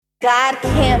God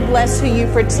can't bless who you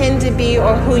pretend to be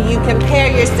or who you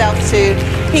compare yourself to.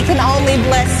 He can only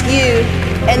bless you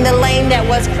in the lane that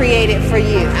was created for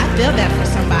you. I feel that for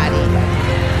somebody.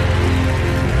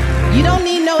 You don't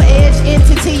need no edge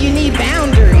entity, you need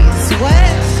boundaries. What?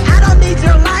 I don't need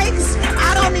your likes,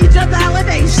 I don't need your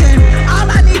validation. All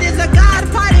I need is a God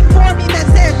fighting for me that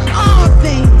says all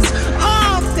things,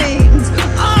 all things,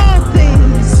 all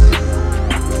things.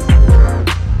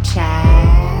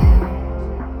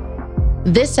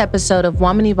 This episode of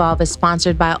Woman Evolve is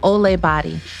sponsored by Olay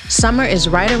Body. Summer is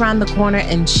right around the corner,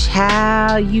 and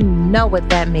child, you know what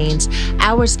that means.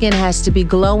 Our skin has to be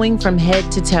glowing from head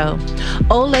to toe.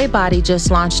 Olay Body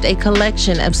just launched a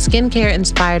collection of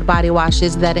skincare-inspired body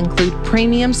washes that include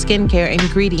premium skincare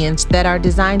ingredients that are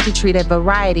designed to treat a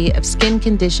variety of skin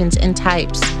conditions and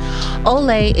types.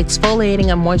 Olay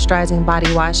Exfoliating and Moisturizing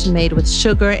Body Wash made with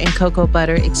sugar and cocoa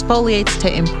butter exfoliates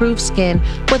to improve skin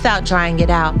without drying it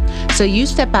out, so you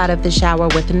step out of the shower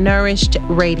with nourished,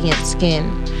 radiant skin.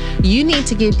 You need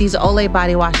to give these Olay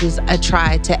body washes a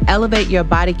try to elevate your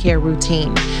body care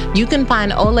routine. You can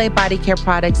find Olay body care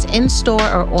products in store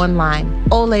or online.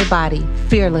 Olay Body,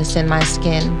 fearless in my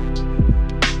skin.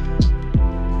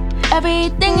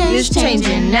 Everything is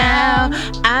changing now.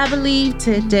 I believe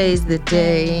today's the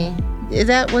day. Is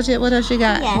that what else you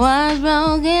got? Yes. What's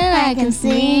broken I can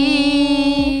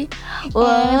see. What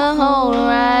a hole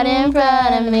right in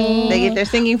front of me. They get their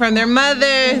singing from their mother.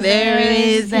 There it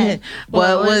is.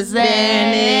 What was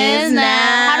then is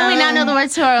now. How do we not know the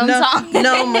words to our own song?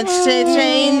 No much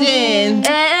changing.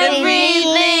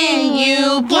 Everything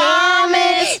you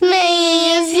promised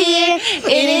me is here.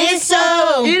 It is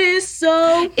so. It is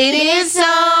so. It is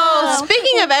so.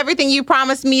 Speaking of everything you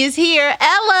promised me is here,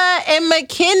 Ella and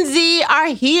Mackenzie are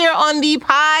here on the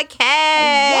podcast.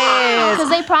 Yeah,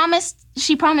 because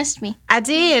she promised me. I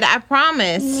did. I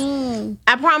promised. Me.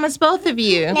 I promised both of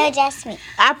you. No, just me.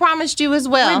 I promised you as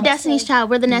well. We're Destiny's Child.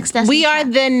 We're the next Destiny's We are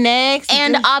Child. the next.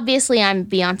 And obviously, I'm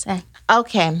Beyonce.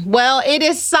 Okay. Well, it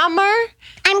is summer.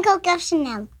 I'm Coco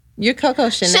Chanel. You're Coco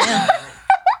Chanel.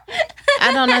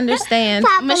 I don't understand.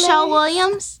 Michelle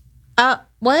Williams.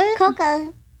 What?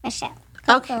 Coco Michelle.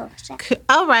 Okay.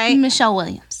 All right. Michelle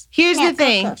Williams. Here's the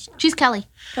thing. Coco. She's Kelly.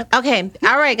 Okay.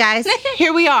 All right, guys.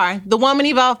 Here we are, the Woman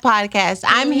Evolve podcast.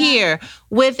 I'm here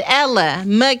with Ella,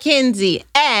 Mackenzie,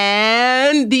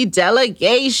 and the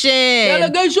delegation.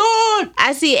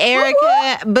 I see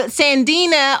Erica, but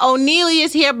Sandina O'Neal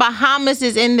is here. Bahamas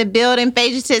is in the building.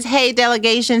 Phaedra says, hey,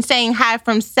 delegation, saying hi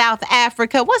from South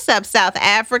Africa. What's up, South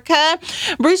Africa?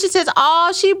 Brisha says,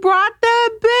 oh, she brought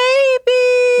the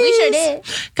baby. We sure did.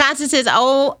 Constance says,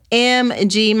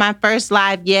 OMG, my first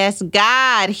live. Yes,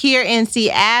 God, here in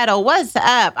Seattle. What's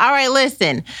up? All right,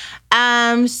 listen.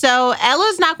 So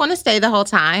Ella's not going to stay the whole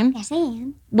time. Yes, I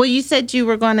am. Well, you said you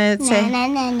were going to say.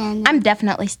 No. I'm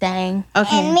definitely staying.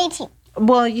 Okay. And me too.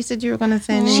 Well, you said you were going to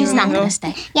say. She's not going to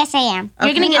stay. Yes, I am. Okay.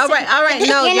 You're going to get All right.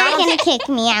 No, You're not y'all going to kick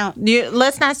me out.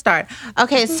 let's not start.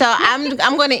 Okay, so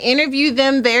I'm going to interview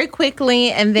them very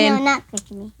quickly, and then No, not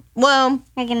kicking me. well,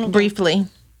 We're going to briefly,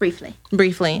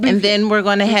 Briefly. and then we're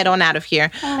going to head on out of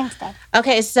here. on Wednesday.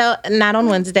 Okay, so not on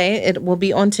Wednesday. It will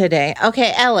be on today.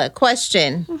 Okay, Ella,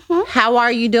 question. How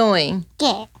are you doing?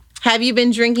 Good. Have you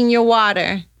been drinking your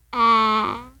water?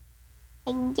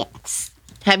 Yes.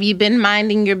 Have you been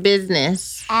minding your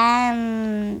business?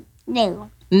 No.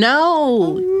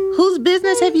 No. Whose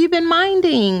business have you been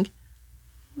minding?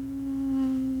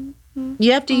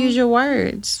 You have to use your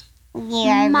words.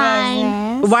 Your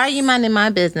Mine. business. Why are you minding my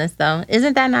business, though?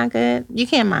 Isn't that not good? You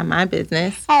can't mind my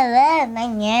business. I love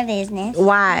minding your business.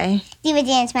 Why? Do a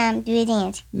dance, Mom. Do a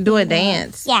dance. Do a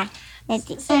dance. Yeah. Let's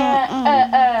do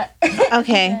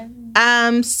Okay.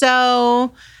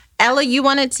 So, Ella, you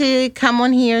wanted to come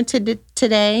on here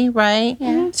today, right?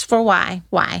 Yeah. It's for why?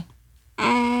 Why?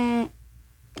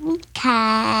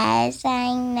 Because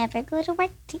I never go to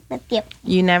work with you.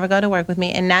 You never go to work with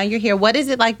me, and now you're here. What is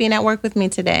it like being at work with me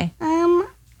today?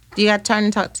 You got to turn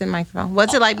and talk to the microphone.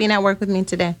 What's it like being at work with me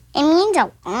today? It means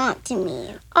a lot to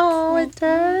me. Oh, it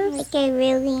does. Like, I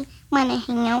really want to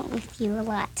hang out with you a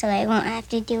lot, so I won't have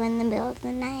to do in the middle of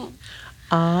the night.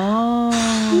 Oh.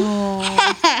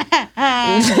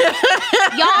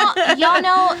 Y'all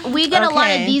know we get a lot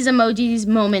Okay. of these emojis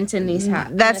moments in these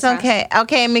houses. That's okay.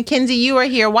 Okay, Mackenzie, you are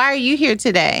here. Why are you here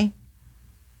today?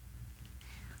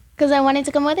 Because I wanted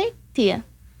to come with Tia.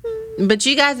 But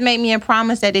you guys made me a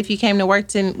promise that if you came to work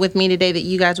with me today, that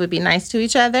you guys would be nice to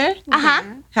each other.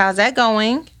 How's that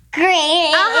going?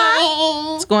 Great.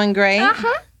 It's going great.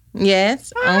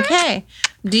 Yes. Okay.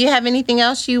 Do you have anything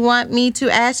else you want me to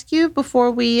ask you before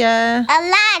we? A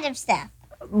lot of stuff.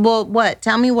 Well, what?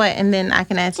 Tell me what, and then I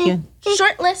can ask you.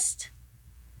 Short list.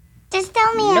 Just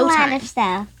tell me No a lot time. of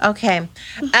stuff. Okay.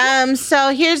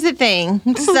 So here's the thing.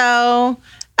 So,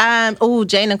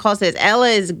 Jay Nicole says, Ella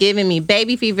is giving me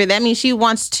baby fever. That means she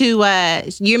wants to,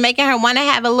 you're making her want to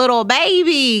have a little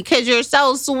baby because you're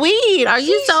so sweet. Are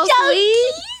you so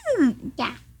sweet?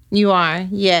 Yeah. You are,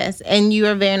 yes. And you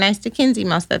are very nice to Kenzie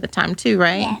most of the time too,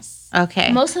 right? Yes. Okay.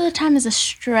 Most of the time is a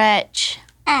stretch.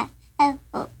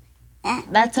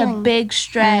 That's a big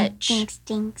stretch.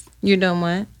 Stinks. You're doing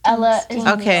what? Ella is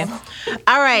Okay.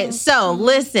 All right. So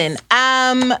listen,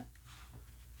 Ella,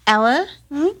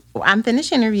 I'm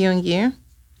finished interviewing you.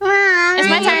 Mom. It's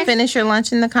my You turn. finish your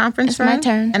lunch in the conference room. my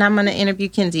turn. And I'm going to interview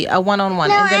Kenzie, a one-on-one.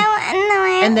 No, and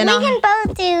then, and then we I'll- can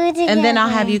both do it together. and then I'll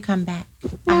have you come back.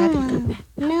 I'll have you come back.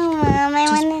 No, Mom, I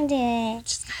want to do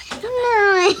it.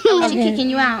 No, She's kicking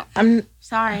you out. I'm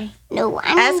Sorry. no.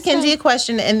 I'm ask Kenzie a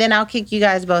question, and then I'll kick you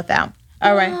guys both out.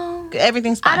 All right.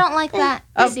 Everything's fine. I don't like that.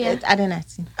 Oh, Isia. I didn't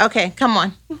ask you. Okay, come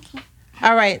on.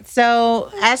 All right.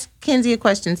 So ask Kenzie a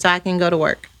question so I can go to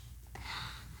work.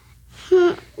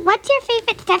 What's your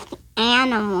favorite stuffed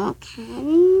animal,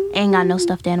 Ken? Ain't got no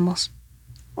stuffed animals.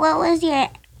 What was your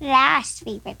last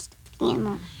favorite stuffed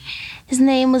animal? His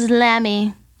name was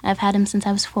Lemmy. I've had him since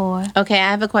I was 4. Okay, I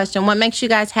have a question. What makes you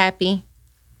guys happy?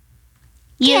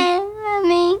 You.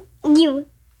 You.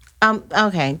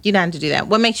 Okay, you don't have to do that.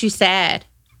 What makes you sad?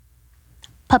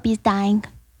 Puppy's dying.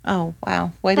 Oh,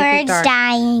 wow. Way to get Birds dark.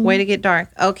 dying. Way to get dark.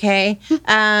 Okay.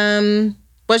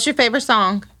 What's your favorite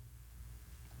song?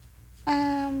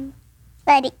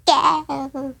 Let it go.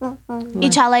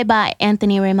 Ichale by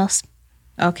Anthony Ramos.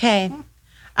 Okay.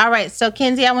 All right. So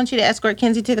Kenzie, I want you to escort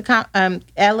Kenzie to the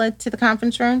Ella to the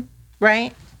conference room,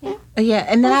 right? Yeah.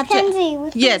 And then I have to.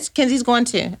 Kenzie. Yes, Kenzie's going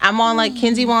to. I'm on like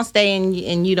Kenzie won't stay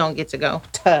and you don't get to go.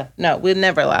 Tuh. No, we'll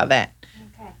never allow that.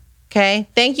 Okay.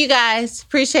 Thank you guys.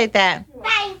 Appreciate that.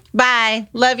 Bye. Bye.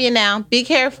 Love you now. Be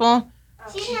careful.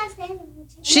 She's not staying.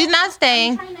 She's not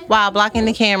staying while blocking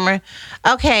the camera.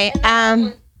 Okay.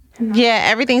 Yeah,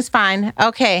 everything's fine.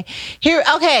 Okay.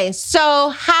 Okay.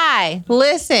 So, hi.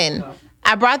 Listen,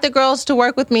 I brought the girls to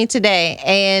work with me today,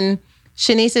 and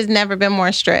Shanice has never been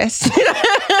more stressed.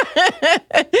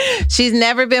 She's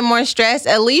never been more stressed.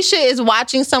 Alicia is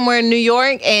watching somewhere in New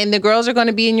York, and the girls are going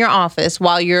to be in your office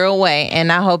while you're away,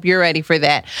 and I hope you're ready for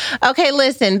that. Okay,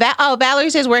 listen.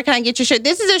 Valerie says, where can I get your shirt?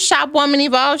 This is a Shop Woman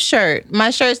Evolve shirt. My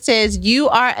shirt says, you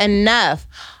are enough.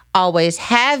 Always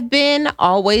have been,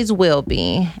 always will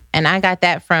be. And I got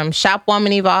that from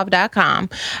shopwomanevolve.com.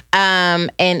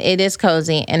 And it is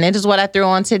cozy. And it is what I threw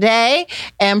on today.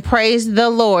 And praise the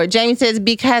Lord. Jamie says,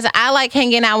 because I like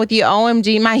hanging out with you.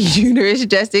 OMG, my uterus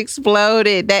just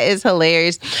exploded. That is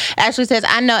hilarious. Ashley says,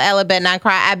 I know Ella better not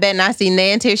cry. I bet not see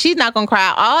Nan tears. She's not going to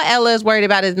cry. All Ella is worried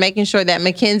about is making sure that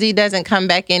Mackenzie doesn't come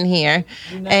back in here.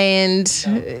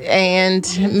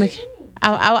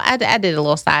 I did a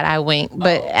little side eye wink,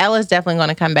 but Ella's definitely going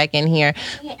to come back in here.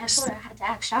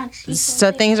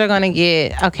 So things are going to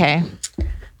get, okay.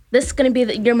 This is going to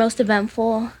be your most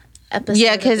eventful episode.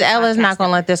 Yeah, because Ella's not going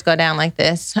to let this go down like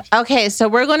this. Okay, so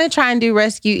we're going to try and do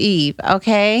Rescue Eve,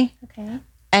 okay? Okay.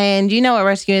 And you know what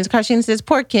Rescue is. Carsheen says,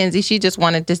 poor Kenzie, she just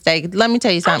wanted to stay. Let me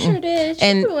tell you I something. sure did. She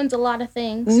And ruins a lot of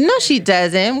things. no, she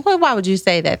doesn't. Why would you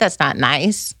say that? That's not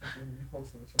nice.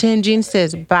 Tinjin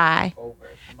says, bye.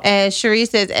 And Cherie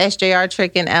says, SJR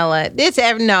tricking Ella.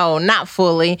 No, not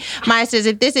fully. Maya says,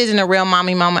 if this isn't a real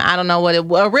mommy moment, I don't know what a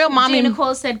real mommy. Jay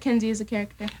Nicole said Kenzie is a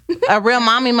character. A real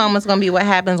mommy moment's gonna be what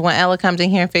happens when Ella comes in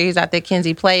here and figures out that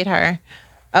Kenzie played her.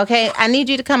 Okay, I need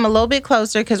you to come a little bit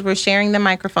closer because we're sharing the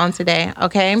microphone today.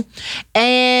 Okay,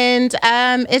 and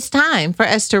it's time for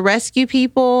us to rescue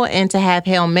people and to have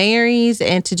Hail Marys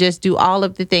and to just do all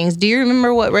of the things. Do you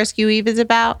remember what Rescue Eve is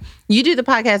about? You do the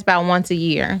podcast about once a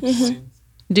year. Mm-hmm.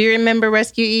 Do you remember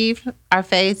Rescue Eve? Our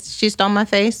face. She stole my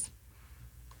face.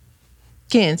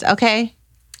 Kens, okay?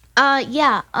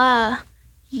 Yeah.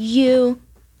 You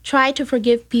try to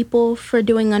forgive people for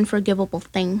doing unforgivable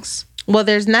things. Well,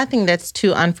 there's nothing that's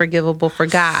too unforgivable for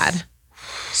God.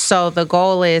 So the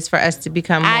goal is for us to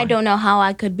become more. I don't know how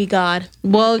I could be God.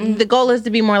 Well, the goal is to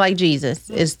be more like Jesus,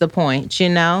 is the point, you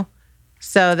know?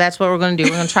 So that's what we're going to do.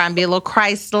 We're going to try and be a little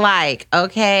Christ-like,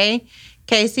 okay?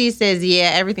 KC says,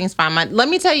 yeah, everything's fine. Let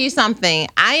me tell you something.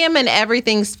 I am an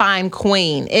everything's fine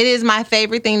queen. It is my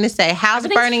favorite thing to say. House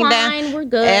burning down. We're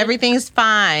good. Everything's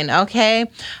fine, okay?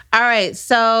 All right,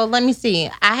 so let me see.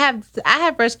 I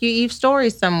have Rescue Eve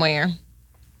stories somewhere,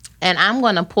 and I'm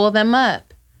going to pull them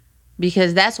up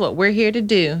because that's what we're here to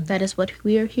do. That is what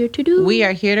we are here to do. We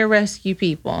are here to rescue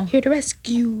people. Here to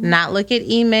rescue. Not look at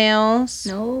emails.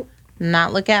 Nope.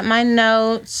 Not look at my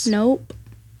notes. Nope.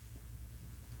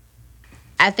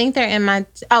 I think they're in my...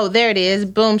 Oh, there it is.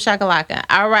 Boom, shakalaka.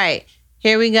 All right.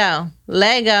 Here we go.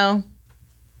 Lego.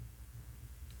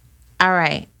 All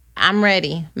right. I'm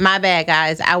ready. My bad,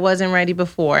 guys. I wasn't ready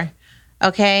before.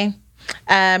 Okay?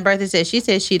 Bertha says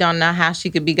she don't know how she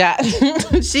could be God.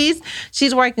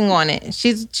 she's working on it.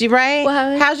 She right?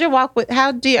 Well, how's your walk with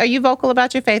are you vocal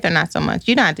about your faith or not so much?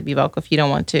 You don't have to be vocal if you don't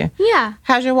want to. Yeah.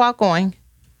 How's your walk going?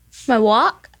 My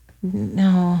walk?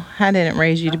 No, I didn't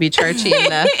raise you to be churchy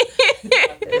enough.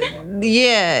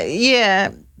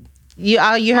 Yeah.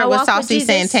 You heard what Saucy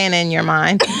Santana in your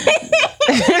mind.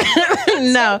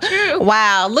 No. So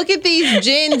wow. Look at these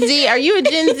Gen Z. Are you a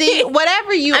Gen Z?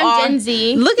 Whatever you are. I'm Gen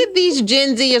Z. Look at these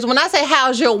Gen Zers. When I say,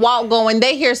 how's your walk going?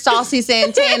 They hear Saucy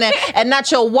Santana and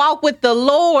not your walk with the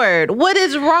Lord. What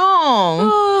is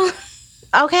wrong?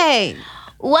 Okay.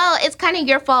 Well, it's kind of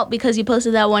your fault because you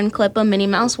posted that one clip of Minnie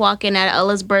Mouse walking at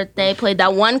Ella's birthday, played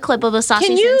that one clip of a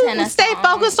Saucy Santana Can you stay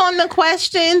focused on the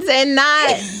questions and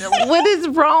not... What is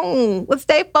wrong? Let's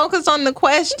stay focused on the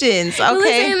questions, okay? You were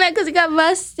saying that because you got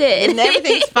busted. And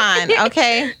everything's fine,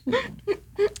 okay?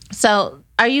 So,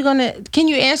 are you going to... Can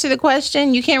you answer the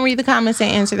question? You can't read the comments and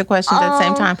answer the questions at the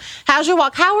same time. How's your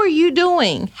walk? How are you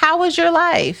doing? How was your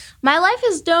life? My life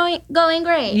is going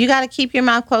great. You got to keep your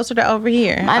mouth closer to over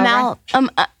here. My mouth...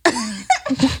 I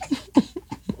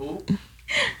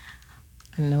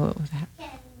know it was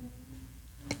happening.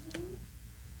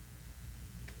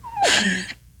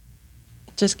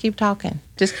 Just keep talking.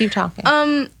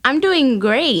 I'm doing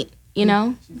great, you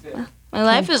know? My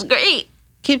life is great.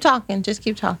 Keep talking. Just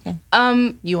keep talking.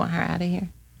 You want her out of here?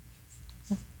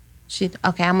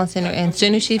 Okay, I'm gonna send her in. As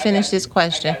soon as she finishes this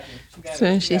question.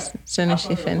 Soon as she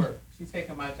finishes. She's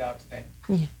taking my job today.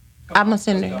 Yeah. I'm gonna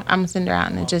send her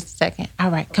out in just a second.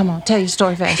 All right, come on. Tell your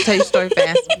story fast.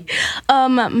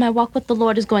 My walk with the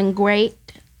Lord is going great.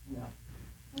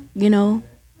 You know?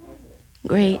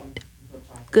 Great.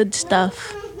 Good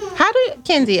stuff.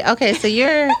 Kenzie, okay, so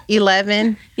you're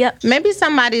 11. Yep. Maybe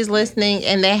somebody's listening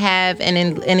and they have an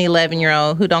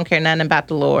 11-year-old who don't care nothing about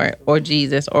the Lord or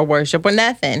Jesus or worship or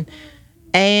nothing.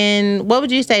 And what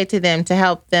would you say to them to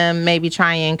help them maybe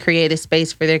try and create a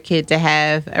space for their kid to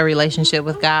have a relationship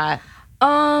with God?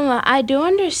 I do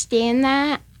understand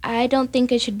that. I don't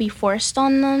think it should be forced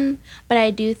on them, but I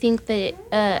do think that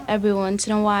every once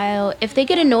in a while, if they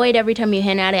get annoyed every time you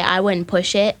hint at it, I wouldn't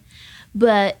push it.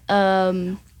 But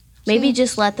maybe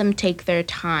just let them take their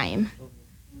time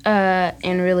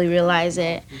and really realize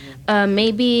it.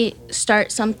 Maybe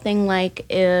start something like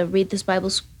read this Bible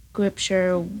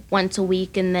scripture once a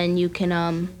week, and then you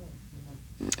can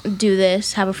do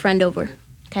this, have a friend over,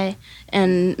 okay?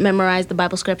 And memorize the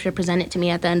Bible scripture, present it to me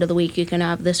at the end of the week. You can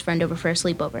have this friend over for a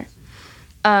sleepover.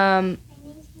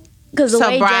 Because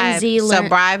Gen Z learn... So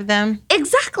bribe them?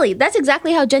 Exactly. That's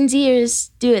exactly how Gen Zers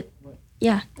do it.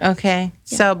 Yeah. Okay.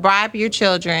 Yeah. So bribe your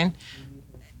children.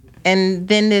 And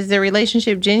then is the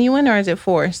relationship genuine or is it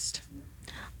forced?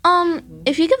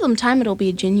 If you give them time, it'll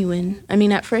be genuine. I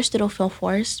mean, at first it'll feel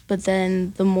forced, but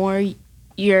then the more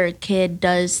your kid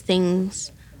does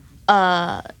things,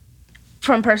 from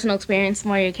personal experience, the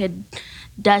more your kid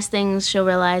does things, she'll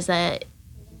realize that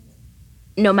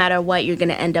no matter what, you're going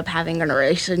to end up having a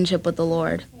relationship with the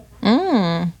Lord.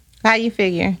 How you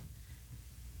figure?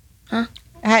 Huh?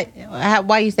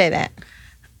 Why you say that?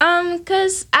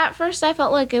 Because at first I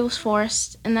felt like it was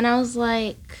forced, and then I was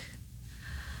like,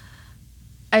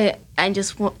 I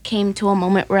just came to a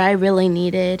moment where I really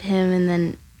needed him,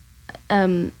 and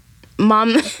then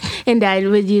Mom and Dad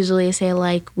would usually say,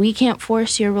 like, we can't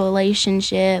force your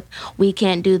relationship. We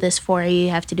can't do this for you. You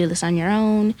have to do this on your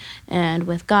own, and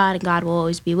with God, and God will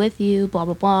always be with you, blah,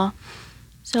 blah, blah.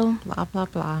 So. Blah, blah,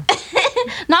 blah.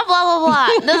 Not blah, blah, blah.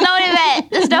 That's not what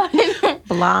it meant.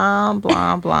 Blah,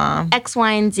 blah, blah. X,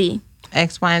 Y, and Z.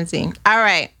 X, Y, and Z. All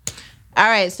right.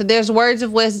 So there's words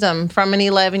of wisdom from an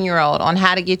 11-year-old on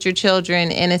how to get your children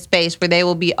in a space where they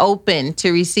will be open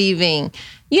to receiving,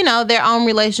 their own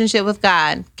relationship with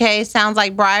God. Okay. Sounds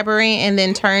like bribery and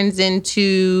then turns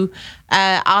into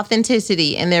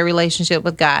authenticity in their relationship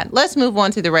with God. Let's move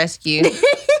on to the rescue.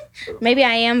 Maybe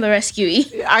I am the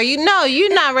rescuee. Are you? No,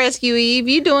 you're not Rescue Eve.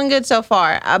 You're doing good so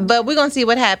far. But we're going to see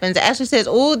what happens. Ashley says,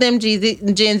 ooh, them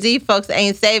Gen Z folks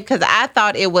ain't saved because I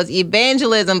thought it was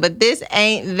evangelism, but this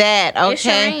ain't that. Okay. It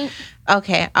sure ain't.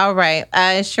 Okay. All right.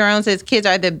 Sharon says, kids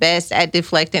are the best at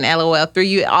deflecting LOL. Threw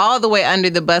you all the way under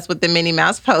the bus with the Minnie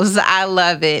Mouse pose. I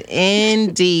love it.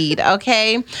 Indeed.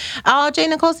 Okay. Oh, Jay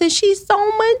Nicole says, she's so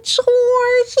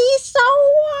mature. She's so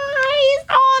wise.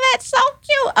 Oh, that's so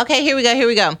cute. Okay, here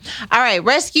we go. All right.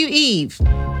 Rescue Eve.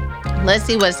 Let's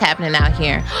see what's happening out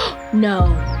here. No.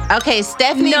 Okay,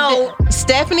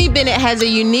 Stephanie Bennett has a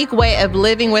unique way of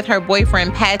living with her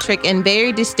boyfriend Patrick and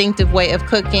very distinctive way of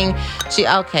cooking.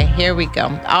 Here we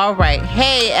go. All right.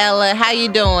 Hey, Ella, how you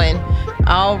doing?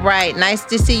 All right. Nice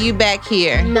to see you back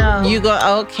here. No.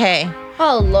 Okay.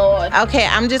 Oh, Lord. Okay,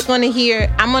 I'm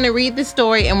going to read the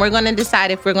story and we're going to decide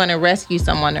if we're going to rescue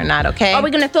someone or not, okay? Are we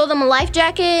going to throw them a life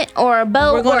jacket or a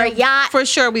boat or a yacht? For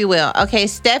sure we will. Okay,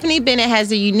 Stephanie Bennett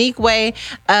has a unique way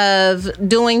of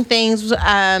doing things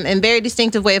and very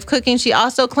distinctive way of cooking. She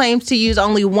also claims to use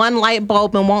only one light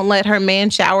bulb and won't let her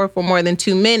man shower for more than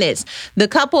 2 minutes. The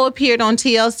couple appeared on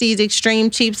TLC's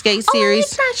Extreme Cheapskate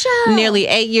series nearly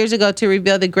 8 years ago to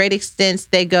reveal the great extents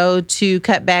they go to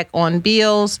cut back on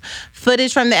bills.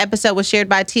 Footage from the episode was shared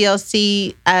by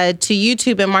TLC to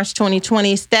YouTube in March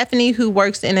 2020. Stephanie, who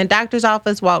works in a doctor's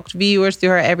office, walked viewers through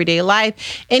her everyday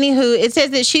life. Anywho, it says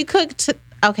that she cooked...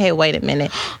 Okay, wait a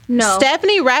minute. No.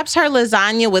 Stephanie wraps her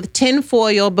lasagna with tin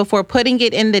foil before putting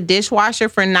it in the dishwasher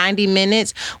for 90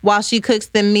 minutes while she cooks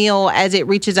the meal as it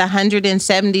reaches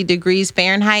 170 degrees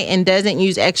Fahrenheit and doesn't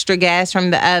use extra gas from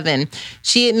the oven.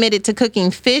 She admitted to cooking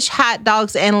fish, hot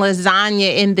dogs, and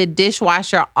lasagna in the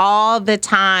dishwasher all the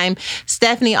time.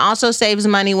 Stephanie also saves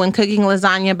money when cooking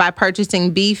lasagna by purchasing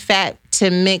beef fat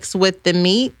to mix with the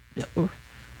meat.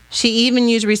 She even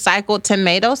used recycled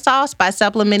tomato sauce by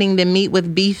supplementing the meat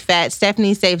with beef fat.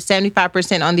 Stephanie saved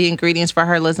 75% on the ingredients for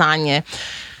her lasagna.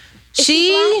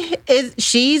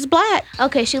 She's black.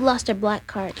 Okay, she lost her black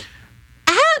card.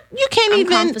 You can't I'm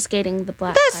even confiscating the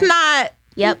black That's card. not.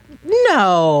 Yep.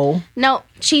 No. No,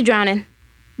 she drowning.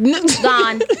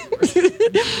 Gone.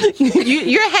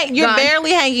 You're Gone.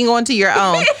 barely hanging on to your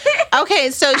own.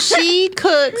 Okay, so she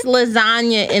cooks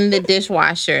lasagna in the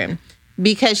dishwasher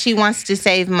because she wants to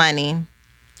save money.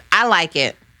 I like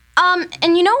it.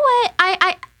 And you know what?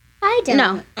 I don't.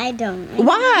 No. I don't.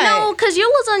 Why? No, because your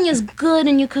lasagna's good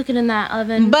and you cook it in that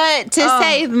oven. But to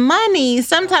save money,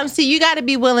 sometimes, you got to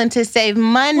be willing to save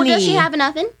money. Well, does she have an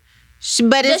oven?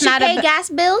 But Does it's she not pay about gas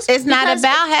bills? It's not Because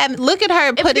about having. Look at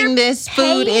her putting you're this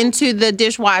food paying- into the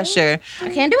dishwasher. I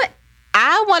can't do it.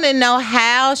 I want to know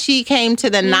how she came to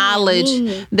the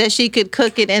knowledge that she could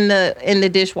cook it in the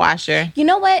dishwasher. You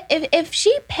know what? If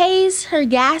she pays her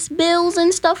gas bills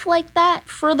and stuff like that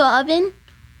for the oven,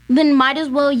 then might as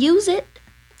well use it.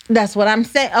 That's what I'm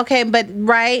saying. Okay, but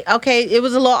okay, it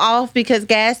was a little off because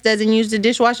gas doesn't use the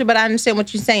dishwasher, but I understand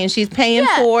what you're saying. She's paying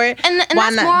for it. And Why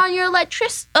that's not? more on your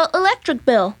electric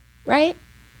bill, right?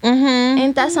 Mm-hmm.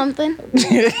 Ain't that something?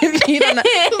 You don't know.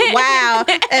 Wow.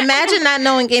 Imagine not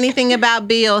knowing anything about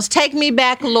bills. Take me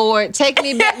back, Lord. Take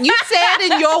me back. You said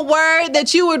in your word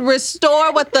that you would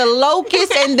restore what the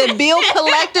locusts and the bill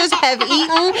collectors have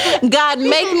eaten. God,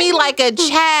 make me like a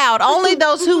child. Only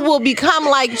those who will become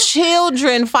like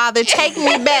children, Father. Take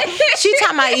me back. She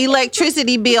talking about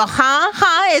electricity bill.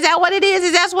 Huh? Is that what it is?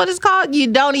 Is that what it's called? You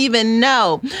don't even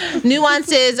know. Nuance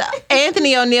says,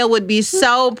 Anthony O'Neill would be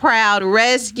so proud.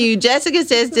 Rescue. Jessica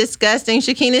says disgusting.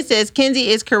 Shakina says Kenzie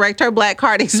is correct. Her black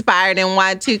card expired in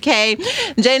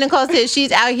Y2K. Jay Nicole says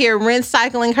she's out here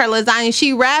recycling her lasagna.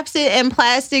 She wraps it in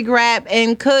plastic wrap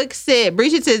and cooks it.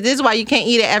 Brisha says this is why you can't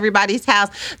eat at everybody's house.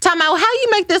 Talking about how you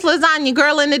make this lasagna,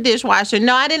 girl, in the dishwasher.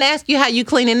 No, I didn't ask you how you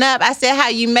clean it up. I said how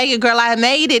you make it, girl. I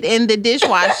made it in the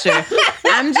dishwasher.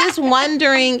 I'm just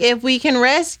wondering if we can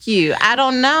rescue. I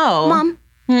don't know.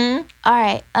 Mom. All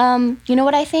right. You know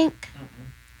what I think?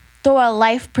 Throw a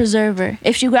life preserver.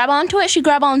 If she grab onto it, she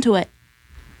grab onto it.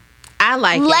 I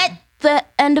like it. Let the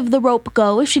end of the rope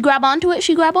go. If she grab onto it,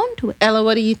 she grab onto it. Ella,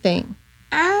 what do you think?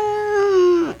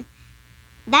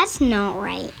 That's not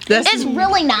right. It's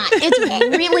really not. It's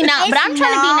really not. But I'm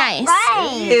trying to be nice.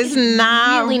 Right. It's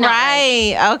not Really not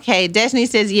right. Okay. Destiny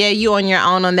says, yeah, you on your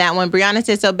own on that one. Brianna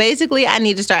says, so basically, I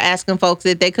need to start asking folks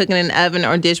if they cooking in an oven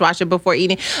or dishwasher before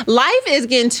eating. Life is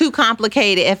getting too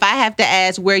complicated if I have to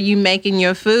ask where you making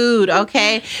your food,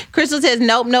 okay? Crystal says,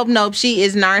 nope. She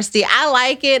is nasty. I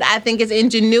like it. I think it's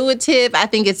ingenuitive. I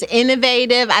think it's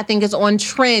innovative. I think it's on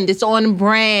trend. It's on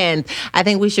brand. I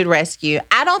think we should rescue.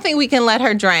 I don't think we can let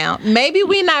her drown. Maybe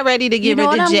we're not ready to give You know her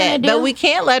what the I'm jet, gonna but do? we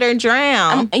can't let her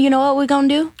drown. You know what we're going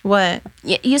to do? What?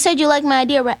 You said you like my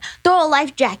idea, right? Throw a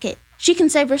life jacket. She can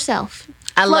save herself.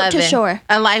 I Float love to it. shore.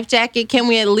 A life jacket. Can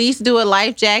we at least do a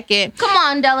life jacket? Come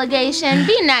on, delegation.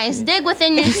 Be nice. Dig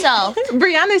within yourself.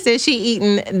 Brianna says she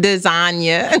eating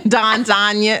lasagna. Don's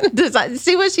lasagna.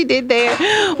 See what she did there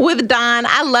with Don?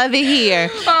 I love it here.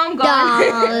 I'm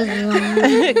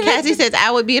gone. Cassie says, I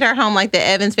would be at her home like the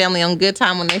Evans family on Good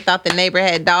Time when they thought the neighbor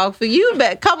had dog for you.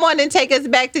 But come on and take us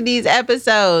back to these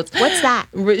episodes. What's that?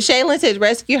 Shaylin says,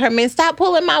 rescue her man. Stop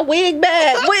pulling my wig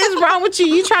back. What is wrong with you?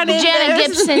 You trying to Janet embarrass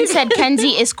Gibson me? said Kenzie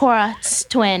Lindsay is Cora's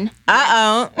twin.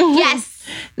 Yes.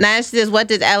 Now she says, what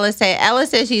does Ella say? Ella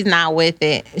says she's not with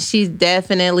it. She's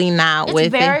definitely not It's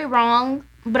with very it. wrong,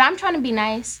 but I'm trying to be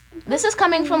nice. This is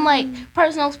coming from like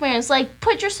personal experience. Like,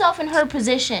 put yourself in her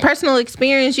position. Personal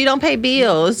experience, you don't pay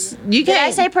bills. You Did can't.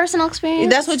 I say personal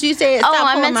experience? That's what you said. Stop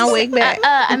I pulling meant my to wig say, back.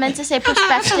 I meant to say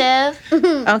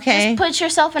perspective. Okay. Put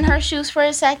yourself in her shoes for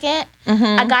a second.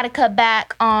 I gotta cut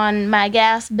back on my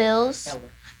gas bills.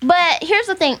 But here's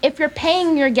the thing: if you're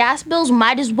paying your gas bills,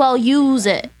 might as well use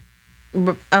it.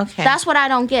 Okay. That's what I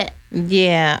don't get.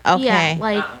 Yeah. Okay. Yeah,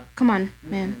 like, come on,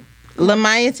 man.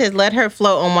 Lamaya says, let her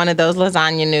float on one of those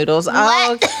lasagna noodles.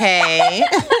 What? Okay.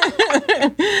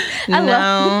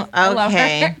 No. love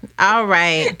Okay. her. All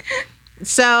right.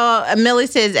 So Millie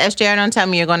says, SJR, don't tell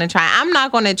me you're going to try. I'm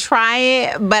not going to try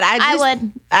it, but I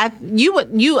would.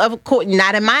 You of course,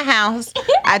 not in my house.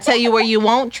 I tell you where you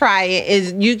won't try it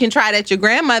is you can try it at your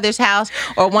grandmother's house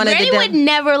or one Granny of the. would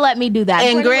never let me do that.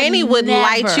 And Granny would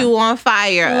light never. you on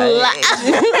fire.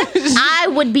 I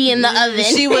would be in the oven.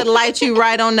 She would light you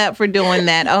right on up for doing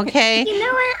that. Okay. You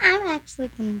know what? I'm actually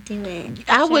gonna do it.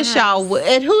 I wish y'all would.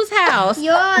 At whose house?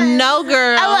 Yours. No,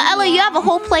 girl. Ella, you have a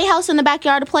whole playhouse in the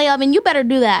backyard, a play oven. You better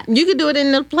do that. You could do it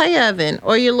in the play oven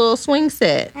or your little swing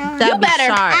set. That'd You be better.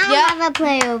 sharp. I don't Yeah. have a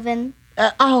play oven.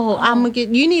 I'm gonna get.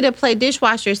 You need a play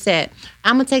dishwasher set.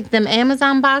 I'm gonna take them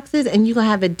Amazon boxes and you gonna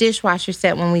have a dishwasher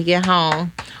set when we get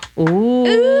home. Ooh.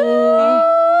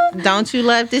 Don't you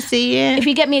love to see it? If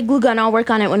you get me a glue gun, I'll work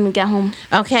on it when we get home.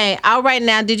 Okay. All right.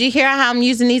 Now, did you hear how I'm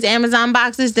using these Amazon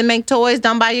boxes to make toys?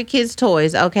 Don't buy your kids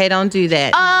toys. Okay. Don't do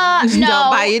that. No. Don't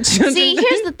buy your children. See,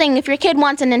 here's the thing. If your kid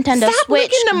wants a Nintendo Stop Switch,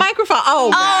 licking the microphone. Oh,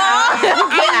 God.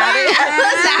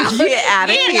 Get out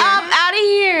of here. get up out of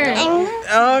here.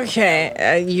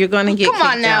 Okay. You're going to get Come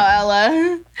on kicked now, out.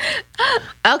 Ella.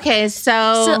 Okay.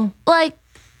 So, like,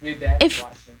 if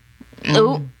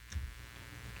ooh,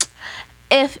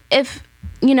 if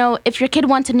you know, if your kid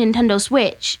wants a Nintendo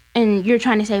Switch and you're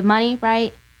trying to save money,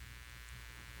 right?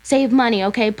 Save money,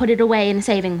 okay? Put it away in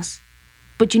savings,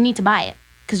 but you need to buy it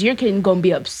because your kid gonna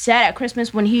be upset at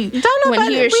Christmas when he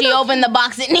or she open the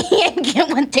box and he get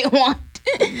what they want.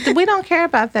 We don't care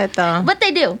about that, though. But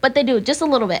they do, just a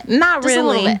little bit. Not Just a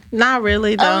little really. bit. Not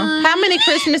really, though. How many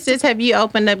Christmases have you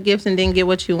opened up gifts and didn't get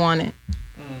what you wanted?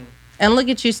 And look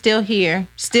at you still here,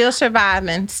 still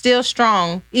surviving, still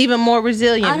strong, even more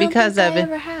resilient because of it.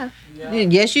 Ever have.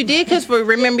 Yes, you did. Because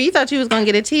remember, you thought you was gonna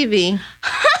get a TV.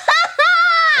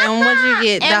 And what'd you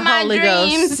get? In The my Holy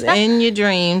dreams. Ghost in your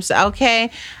dreams.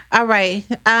 Okay. All right.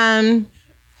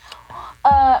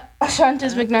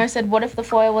 Shantis McNair said, "What if the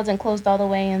foil wasn't closed all the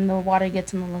way and the water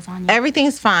gets in the lasagna?"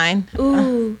 Everything's fine.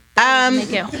 Ooh.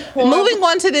 Make it horrible. Moving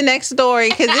on to the next story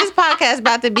because this podcast is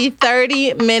about to be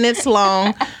 30 minutes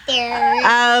long.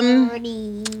 Isn't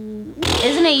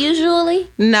it usually?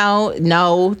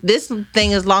 No. This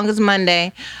thing is long as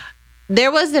Monday.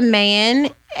 There was a man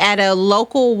at a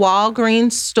local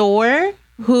Walgreens store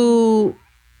who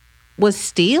was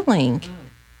stealing.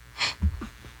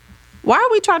 Why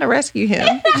are we trying to rescue him?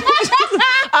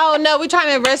 Oh, no, we're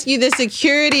trying to rescue the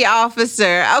security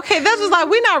officer. Okay, this was like,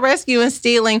 we're not rescuing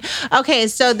stealing. Okay,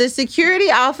 so the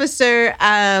security officer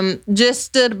just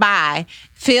stood by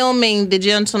filming the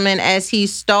gentleman as he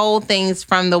stole things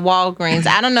from the Walgreens.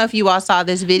 I don't know if you all saw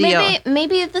this video.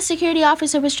 Maybe the security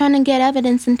officer was trying to get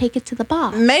evidence and take it to the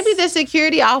boss. Maybe the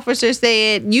security officer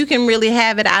said, you can really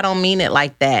have it. I don't mean it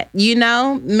like that. You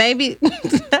know, maybe...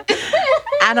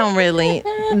 I don't really.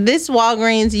 This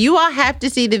Walgreens, you all have to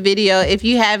see the video. If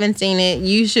you haven't seen it,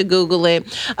 you should Google it.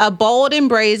 A bold and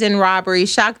brazen robbery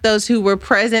shocked those who were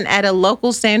present at a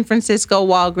local San Francisco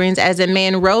Walgreens as a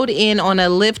man rode in on a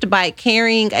Lyft bike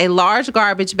carrying a large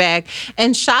garbage bag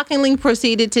and shockingly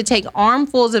proceeded to take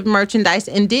armfuls of merchandise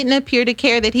and didn't appear to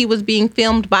care that he was being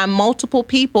filmed by multiple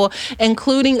people,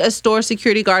 including a store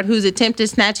security guard whose attempt to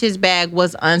snatch his bag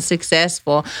was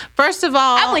unsuccessful. First of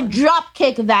all, I would drop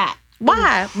kick that.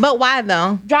 why? But why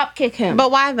though? Drop kick him.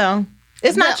 But why though?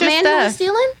 It's not the your man who was stuff.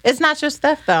 stealing? It's not your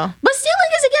stuff though. But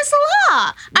stealing is against the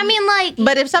law. I mean, like,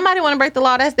 But if somebody want to break the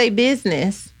law, that's their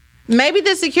business. Maybe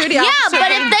the security yeah, officer.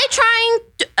 but if they trying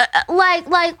to, like,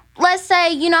 let's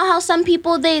say, you know how some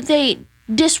people they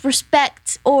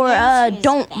disrespect or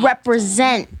don't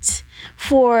represent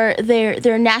for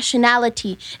their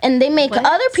nationality, and they make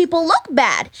other people look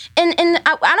bad. And I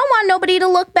don't want nobody to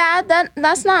look bad.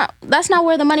 That's not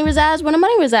where the money resides. Where the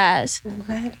money resides.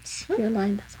 What? Your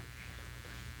line.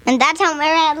 And that's how we're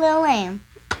at Lil Lamb.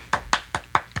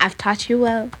 I've taught you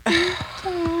well.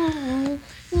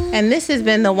 And this has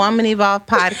been the Woman Evolve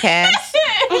podcast.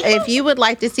 If you would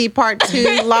like to see part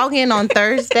 2, log in on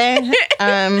Thursday.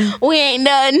 We ain't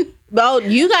done. Oh,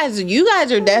 you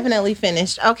guys are definitely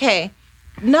finished. Okay.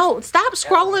 No, stop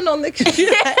scrolling on the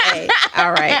computer. Hey,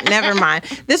 all right, never mind.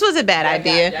 This was a bad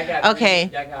idea.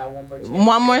 Okay.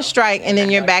 One more strike, and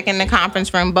then you're back in the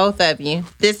conference room, both of you.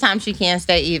 This time she can't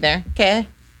stay either. Okay?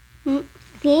 You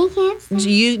can't say.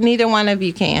 You, neither one of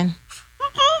you can.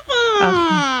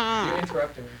 You're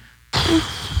interrupting me.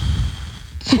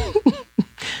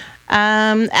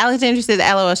 Alexandra says,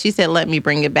 LOL. She said, let me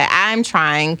bring it back. I'm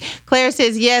trying. Claire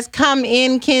says, yes, come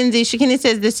in, Kenzie. Shakini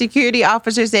says, the security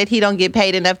officer said he don't get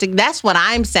paid enough to. That's what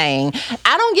I'm saying.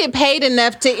 I don't get paid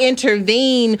enough to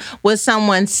intervene with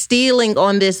someone stealing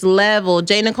on this level.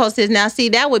 Jay Nicole says, now see,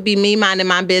 that would be me minding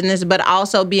my business, but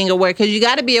also being aware, because you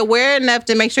got to be aware enough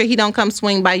to make sure he don't come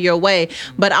swing by your way,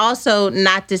 but also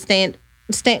not to stand.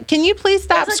 Can you please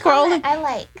stop scrolling? I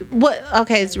like. What?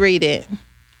 Okay, let's read it.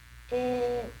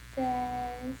 It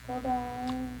says, hold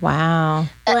on. Wow.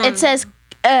 It says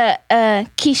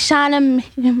Kishana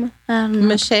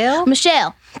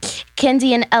Michelle?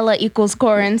 Kenzie and Ella equals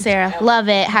Cora and Sarah. Love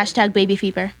it. Hashtag baby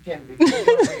fever. Kenzie, you don't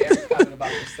read every comment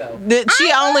about yourself.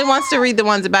 She only wants to read the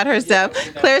ones about herself.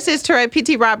 Claire says, Tourette,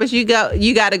 PT Roberts, you got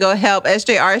to go help.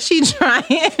 SJR, she trying.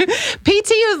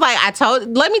 PT was like,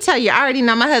 let me tell you, I already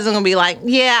know my husband going to be like,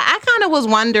 yeah, I kind of was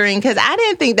wondering because I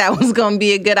didn't think that was going to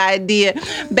be a good idea.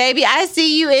 Baby, I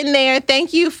see you in there.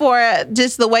 Thank you for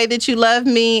just the way that you love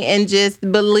me and just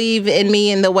believe in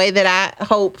me in the way that I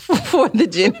hope for the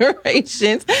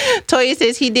generations. Toya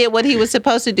says he did what he was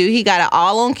supposed to do. He got it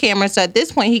all on camera. So at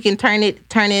this point, he can turn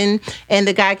in and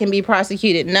the guy can be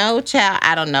prosecuted. No, child,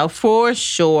 I don't know. For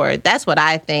sure. That's what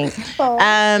I think.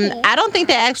 I don't think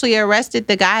they actually arrested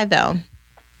the guy, though.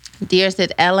 Dear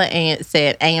said Ella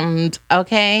said,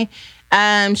 okay.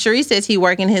 Cherie says he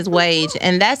working his wage,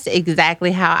 and that's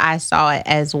exactly how I saw it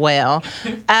as well.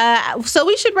 So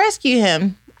we should rescue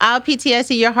him. All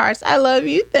PTSD, your hearts. I love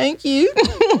you. Thank you.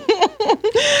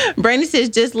 Brandy says,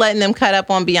 just letting them cut up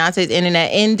on Beyonce's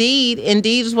internet. Indeed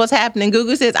is what's happening.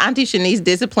 Google says, Auntie Shanice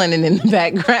disciplining in the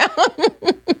background.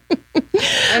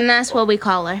 And that's what we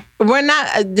call her. We're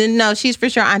not, no, she's for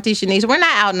sure Auntie Shanice. We're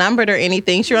not outnumbered or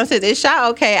anything. Sharon says, is Sha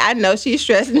okay? I know she's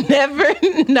stressed. Never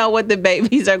know what the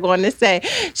babies are going to say.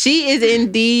 She is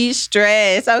indeed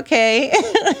stressed, okay?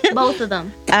 Both of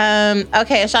them.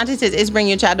 Okay, Ashanti says, it's bring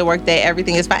your child to work day.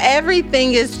 Everything is fine.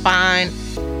 Everything is fine.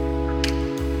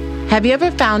 Have you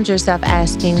ever found yourself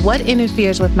asking, what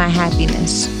interferes with my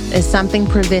happiness? Is something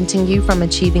preventing you from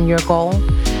achieving your goal?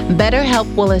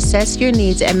 BetterHelp will assess your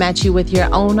needs and match you with your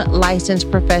own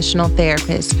licensed professional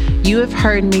therapist. You have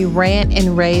heard me rant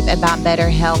and rave about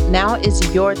BetterHelp. Now is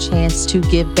your chance to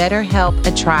give BetterHelp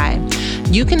a try.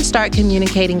 You can start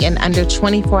communicating in under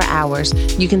 24 hours.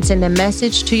 You can send a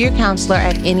message to your counselor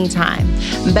at any time.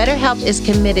 BetterHelp is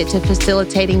committed to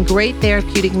facilitating great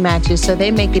therapeutic matches, so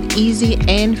they make it easy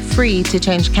and free to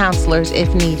change counselors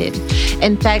if needed.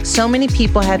 In fact, so many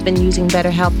people have been using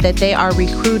BetterHelp that they are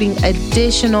recruiting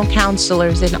additional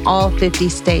counselors in all 50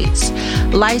 states.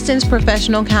 Licensed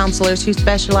professional counselors who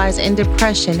specialize in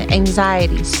depression,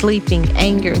 anxiety, sleeping,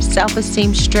 anger,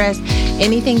 self-esteem, stress,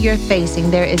 anything you're facing,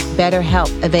 there is BetterHelp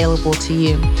available to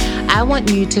you. I want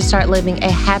you to start living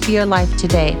a happier life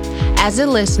today. As a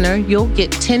listener, you'll get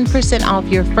 10% off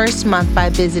your first month by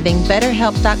visiting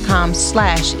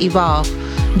betterhelp.com/evolve.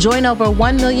 Join over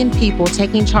 1 million people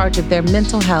taking charge of their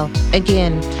mental health.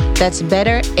 Again, that's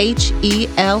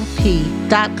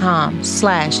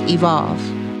betterhelp.com/evolve.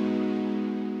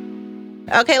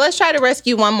 Okay, let's try to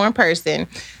rescue one more person.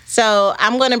 So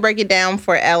I'm going to break it down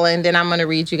for Ella, and then I'm going to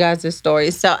read you guys the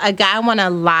story. So a guy won a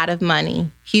lot of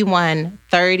money. He won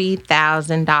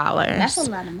 $30,000. That's a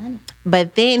lot of money.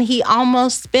 But then he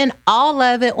almost spent all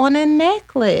of it on a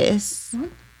necklace. Mm-hmm.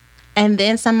 And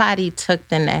then somebody took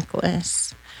the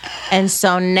necklace. And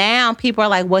so now people are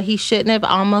like, well, he shouldn't have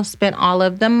almost spent all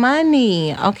of the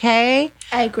money. Okay?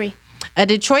 I agree. A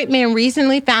Detroit man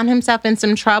recently found himself in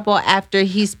some trouble after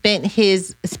he spent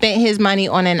his money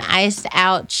on an iced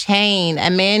out chain. A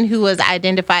man who was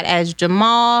identified as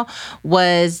Jamal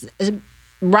was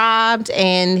robbed,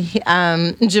 and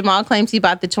Jamal claims he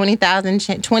bought the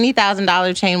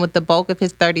 $20,000 chain with the bulk of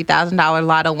his $30,000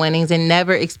 lotto winnings and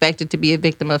never expected to be a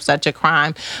victim of such a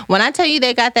crime. When I tell you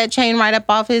they got that chain right up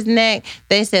off his neck,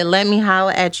 they said, let me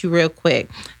holler at you real quick.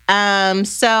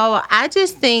 So I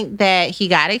just think that he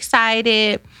got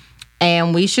excited,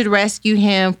 and we should rescue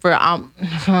him for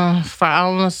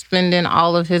almost spending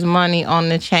all of his money on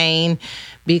the chain,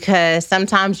 because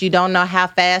sometimes you don't know how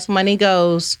fast money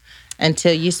goes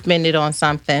until you spend it on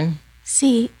something.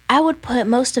 See, I would put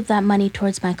most of that money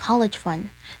towards my college fund,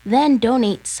 then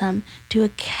donate some to a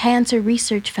cancer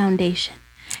research foundation,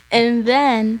 and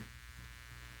then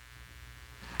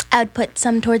I would put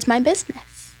some towards my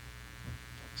business.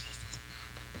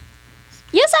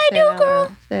 Yes, I do,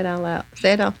 girl. Say it out loud.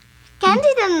 Say it out. Kenzie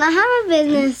doesn't have a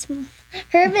business.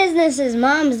 Her business is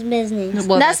mom's business.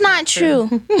 Well, That's not true.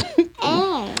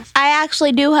 Eh. I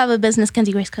actually do have a business,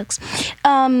 Kenzie Grace Cooks,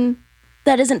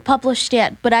 that isn't published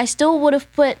yet, but I still would have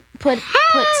put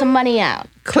some money out.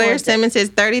 Claire towards it. Simmons says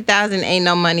 30,000 ain't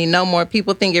no money no more.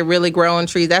 People think it really growing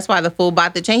trees. That's why the fool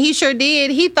bought the chain. He sure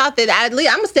did. He thought that at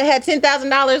least I'm still had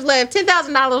 $10,000 left.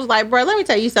 $10,000, like, bro, let me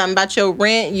tell you something about your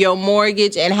rent, your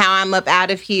mortgage, and how I'm up out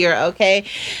of here. Okay.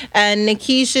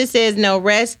 Nikisha says no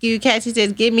rescue. Cassie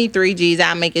says give me 3 G's.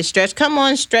 I'll make it stretch. Come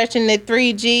on, stretching the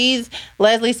 3 G's.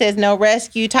 Leslie says no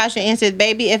rescue. Tasha Ann says,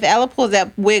 baby, if Ella pulls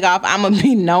that wig off, I'm gonna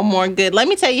be no more good. Let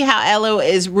me tell you how Ella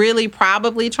is really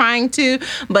probably trying to,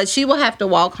 but she will have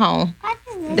to walk home.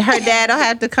 Her dad will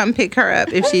have to come pick her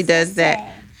up if she does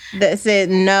that. That said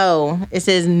no. It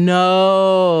says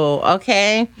no.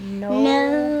 Okay.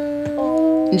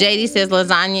 No. JD says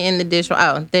lasagna in the dishwasher.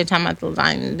 Oh, they're talking about the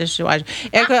lasagna in the dishwasher.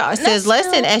 Erica says let's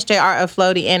send SJR a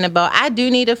floaty and a boat. I do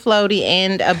need a floaty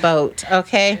and a boat.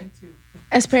 Okay.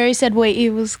 As Perry said, wait, he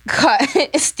was caught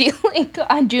stealing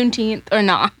on Juneteenth or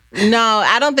not? No,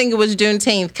 I don't think it was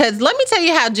Juneteenth. Because let me tell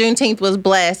you how Juneteenth was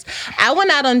blessed. I went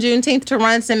out on Juneteenth to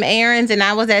run some errands, and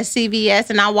I was at CVS,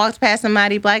 and I walked past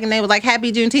somebody black, and they was like,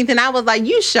 Happy Juneteenth. And I was like,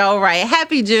 you show right.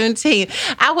 Happy Juneteenth.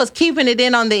 I was keeping it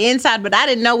in on the inside, but I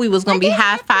didn't know we was going to be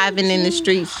high-fiving in the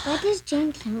streets. What does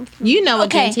Juneteenth? You know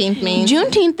what Juneteenth means.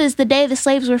 Juneteenth is the day the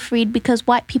slaves were freed because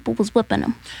white people was whipping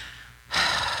them.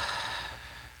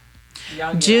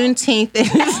 Juneteenth is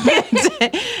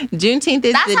Juneteenth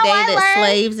is That's the how day I that learned.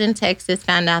 slaves in Texas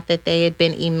found out that they had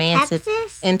been emancipated.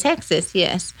 Texas? In Texas,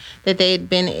 yes, that they had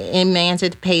been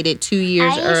emancipated 2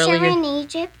 years Are you earlier. sure in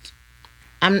Egypt?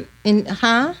 I'm in,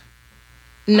 huh?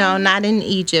 No, not in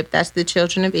Egypt. That's the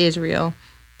children of Israel.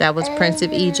 That was Prince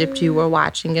of Egypt you were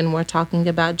watching, and we're talking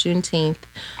about Juneteenth.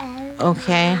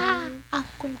 Okay.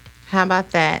 How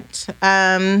about that?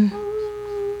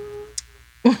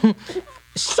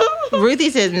 Ruthie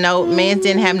says no, man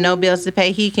didn't have no bills to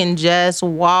pay. He can just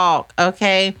walk.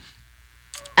 Okay.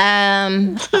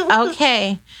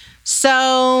 Okay.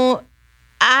 So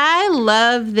I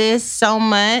love this so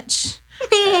much.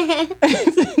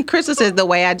 Crystal says the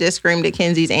way I just screamed at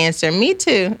Kenzie's answer. Me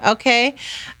too. Okay.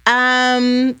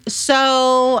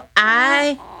 So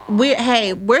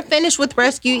we're finished with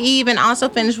Rescue Eve and also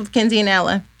finished with Kenzie and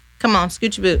Ella. Come on,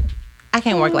 scoot your boot. I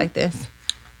can't work like this.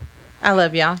 I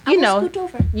love y'all. You know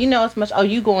as much. Oh,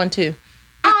 you going too?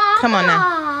 Come on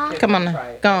now. Come on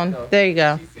now. Go on. There you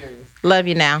go. Love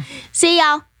you now. See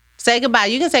y'all. Say goodbye.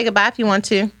 You can say goodbye if you want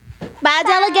to. Bye,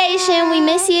 delegation. We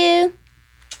miss you.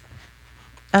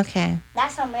 Okay.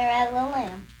 That's on Mirella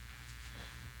Lamb.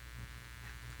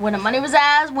 When the money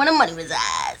resides, when the money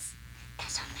resides.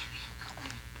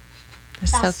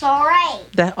 That's all right.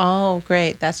 Oh,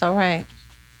 great. That's all right.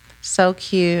 So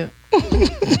cute.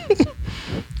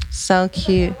 So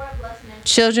cute.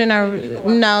 Children are,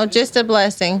 no, just a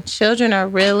blessing. Children are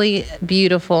really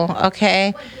beautiful,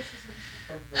 okay?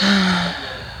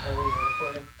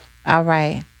 All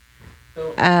right.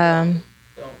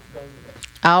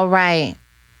 All right.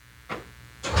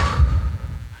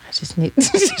 I just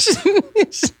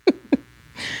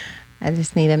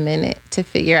need a minute to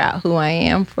figure out who I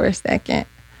am for a second.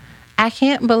 I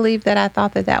can't believe that I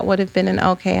thought that would have been an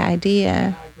okay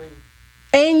idea.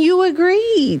 And you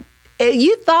agreed.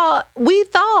 We thought.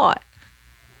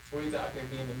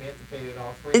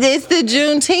 It's the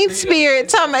Juneteenth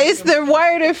spirit. It's the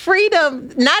word of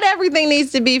freedom. Not everything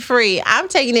needs to be free. I'm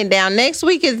taking it down. This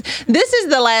is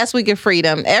the last week of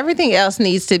freedom. Everything else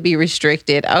needs to be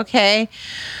restricted, okay?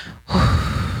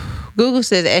 Google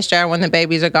says, SJR, when the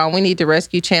babies are gone, we need to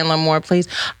rescue Chandler more, please.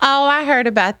 Oh, I heard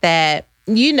about that.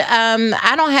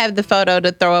 I don't have the photo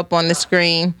to throw up on the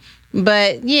screen.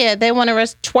 But yeah, they want to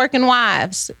arrest twerking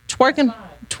wives. Twerking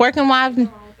wives. Yeah,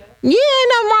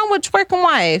 nothing wrong with twerking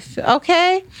wife.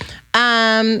 Okay.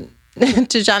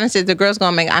 Tajana says the girl's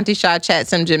gonna make Auntie Shaw chat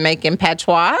some Jamaican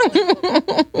patois.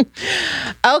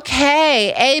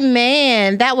 Okay,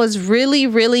 amen. That was really,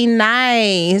 really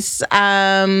nice.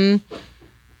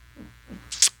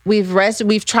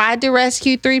 We've tried to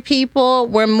rescue 3 people.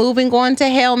 We're moving on to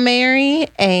Hail Mary.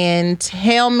 And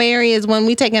Hail Mary is when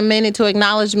we take a minute to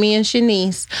acknowledge me and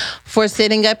Shanice for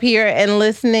sitting up here and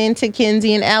listening to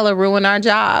Kenzie and Ella ruin our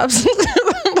jobs.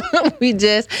 we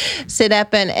just sit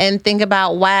up and think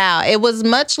about, wow, it was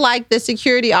much like the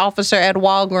security officer at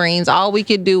Walgreens. All we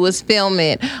could do was film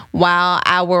it while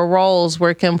our roles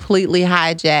were completely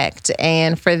hijacked.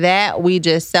 And for that, we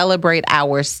just celebrate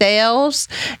ourselves.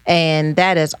 And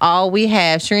that is all we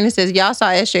have. Sharina says, y'all saw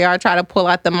SJR try to pull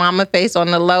out the mama face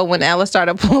on the low when Ella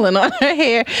started pulling on her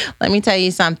hair. Let me tell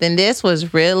you something. This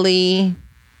was really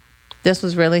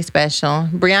special.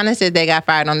 Brianna said they got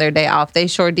fired on their day off. They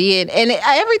sure did. And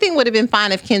everything would have been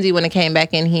fine if Kenzie wouldn't have came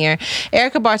back in here.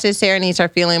 Erica Barr says Sarah needs her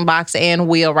feeling box and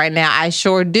wheel right now. I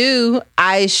sure do.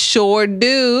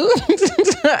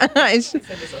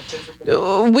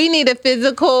 We need a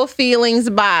physical feelings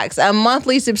box, a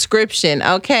monthly subscription,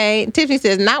 okay? Tiffany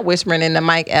says, not whispering in the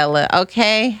mic, Ella,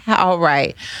 okay? All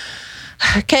right.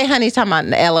 Okay, honey's talking about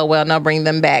LOL. No, bring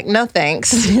them back. No,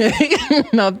 thanks.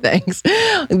 No, thanks.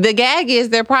 The gag is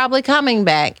they're probably coming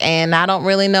back, and I don't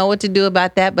really know what to do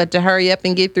about that, but to hurry up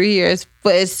and get through here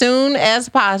as soon as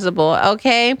possible.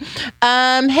 Okay.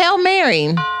 Hail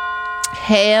Mary.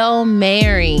 Hail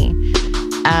Mary.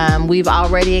 We've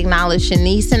already acknowledged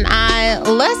Shanice and I.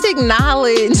 Let's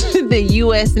acknowledge the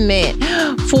U.S. Mint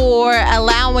for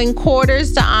allowing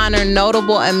quarters to honor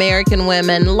notable American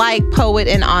women like poet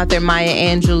and author Maya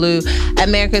Angelou.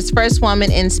 America's first woman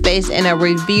in space and a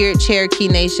revered Cherokee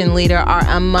Nation leader are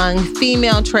among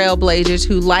female trailblazers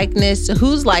whose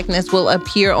likeness will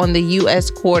appear on the U.S.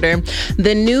 quarter.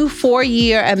 The new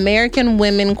 4-year American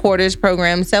Women Quarters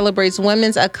program celebrates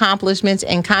women's accomplishments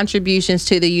and contributions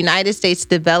to the United States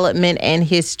development and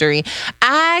history.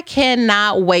 I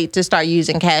cannot wait to start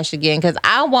using cash again because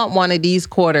I want one of these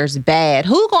quarters bad.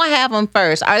 Who gonna have them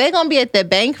first? Are they gonna be at the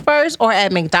bank first or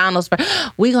at McDonald's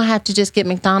first? We're gonna have to just get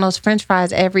McDonald's French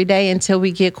fries every day until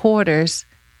we get quarters.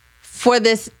 For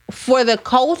the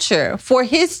culture, for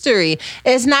history.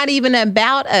 It's not even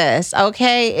about us,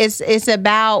 okay? It's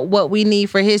about what we need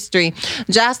for history.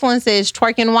 Jocelyn says,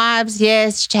 twerking wives?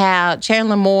 Yes, child.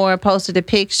 Chandler Moore posted a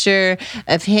picture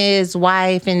of his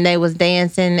wife and they was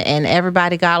dancing and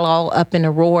everybody got all up in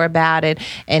a roar about it.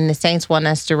 And the Saints want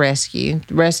us to rescue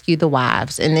the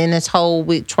wives. And then this whole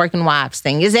twerking wives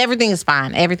thing everything is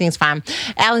fine. Everything's fine.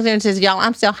 Alexander says, y'all,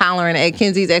 I'm still hollering at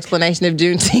Kenzie's explanation of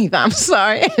Juneteenth. I'm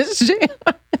sorry.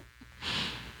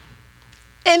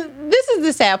 And this is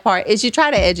the sad part, is you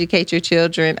try to educate your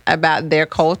children about their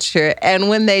culture. And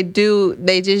when they do,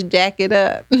 they just jack it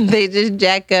up. They just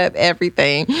jack up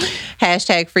everything.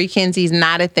 Hashtag free Kenzie's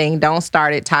not a thing. Don't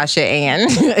start it, Tasha Ann.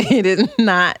 It is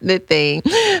not the thing.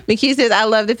 McKee says, I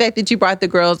love the fact that you brought the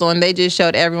girls on. They just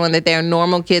showed everyone that they're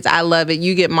normal kids. I love it.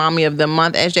 You get mommy of the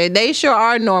month, SJ. They sure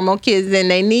are normal kids and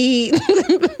they need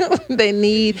they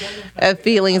need a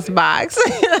feelings box.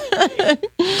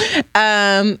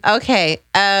 Okay.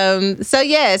 So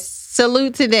yes,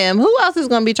 salute to them. Who else is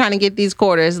going to be trying to get these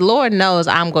quarters? Lord knows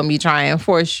I'm going to be trying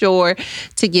for sure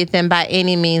to get them by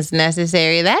any means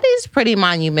necessary. That is pretty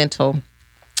monumental.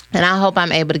 And I hope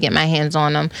I'm able to get my hands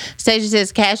on them. Stacia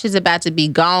says, cash is about to be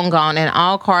gone, and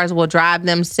all cars will drive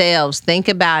themselves. Think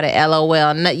about it,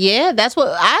 LOL. Yeah, that's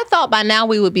what I thought by now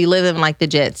we would be living like the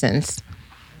Jetsons.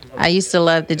 I used to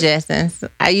love the Jetsons.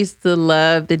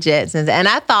 And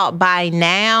I thought by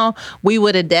now we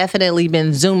would have definitely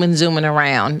been zooming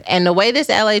around. And the way this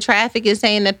LA traffic is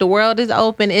saying that the world is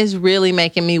open is really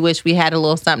making me wish we had a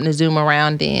little something to zoom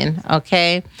around in.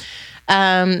 Okay.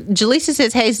 Jaleesa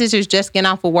says, hey, sisters, just getting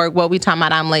off of work. What we talking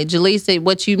about? I'm late. Jaleesa,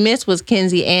 what you missed was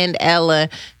Kenzie and Ella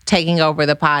taking over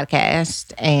the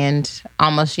podcast and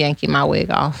almost yanking my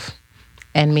wig off.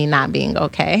 And me not being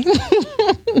okay.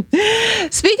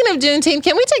 Speaking of Juneteenth,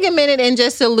 can we take a minute and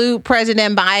just salute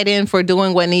President Biden for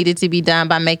doing what needed to be done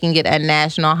by making it a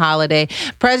national holiday?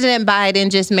 President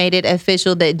Biden just made it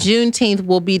official that Juneteenth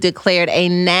will be declared a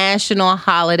national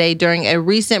holiday. During a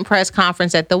recent press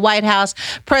conference at the White House,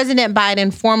 President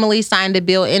Biden formally signed a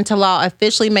bill into law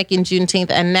officially making Juneteenth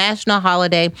a national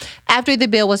holiday after the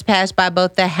bill was passed by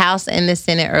both the House and the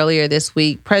Senate earlier this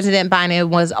week. President Biden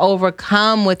was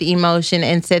overcome with emotion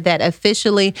and said that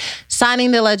officially signing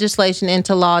the legislation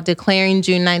into law declaring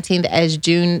June 19th as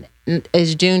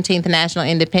Juneteenth National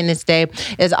Independence Day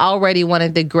is already one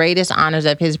of the greatest honors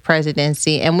of his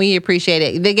presidency, and we appreciate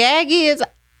it. The gag is,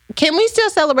 can we still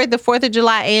celebrate the 4th of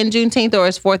July and Juneteenth, or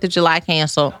is 4th of July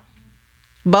canceled?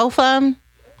 Both of them?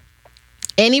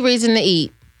 Any reason to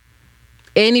eat?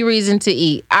 Any reason to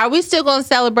eat. Are we still going to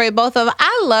celebrate both of them?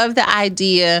 I love the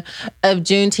idea of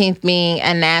Juneteenth being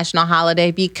a national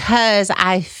holiday because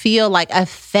I feel like a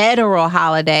federal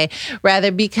holiday,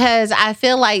 rather, because I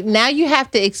feel like now you have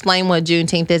to explain what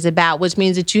Juneteenth is about, which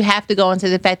means that you have to go into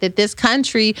the fact that this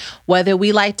country, whether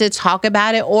we like to talk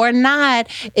about it or not,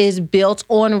 is built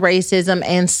on racism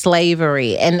and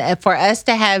slavery. And for us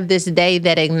to have this day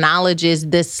that acknowledges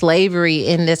this slavery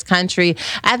in this country,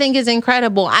 I think is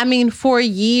incredible. I mean, for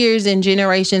years and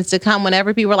generations to come,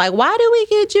 whenever people are like, why do we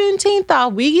get Juneteenth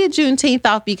off? We get Juneteenth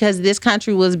off because this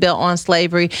country was built on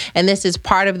slavery. And this is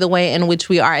part of the way in which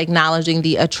we are acknowledging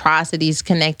the atrocities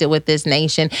connected with this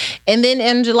nation. And then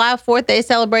in July 4th, they're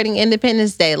celebrating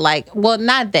Independence Day. Like, well,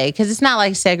 not they, because it's not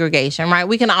like segregation, right?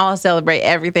 We can all celebrate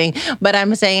everything. But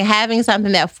I'm saying having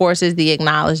something that forces the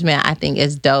acknowledgement, I think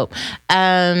is dope. Do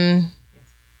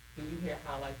you hear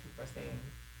how like people are saying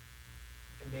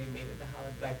they made it the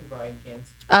holiday? Like people are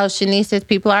against Oh, Shanice says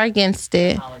people are against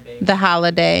it, the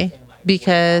holiday,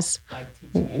 because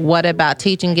what about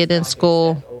teaching it in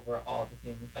school? over all the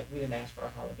things. Like we didn't ask for a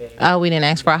holiday. Oh, we didn't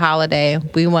ask for a holiday.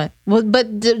 We want, well,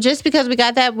 but just because we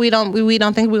got that, we don't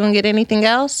think we're gonna get anything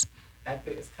else. I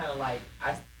think it's kind of like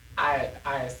I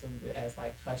assumed it as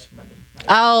like hush money.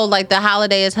 Oh, like the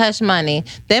holiday is hush money.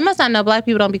 They must not know black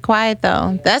people don't be quiet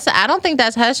though. I don't think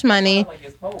that's hush money. Like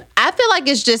it's hope. I feel like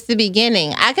it's just the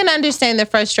beginning. I can understand the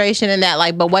frustration in that,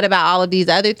 like, but what about all of these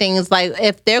other things? Like,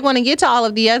 if they're going to get to all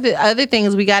of the other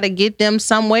things, we got to get them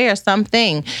somewhere or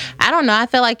something. I don't know. I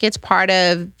feel like it's part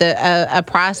of the a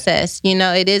process. You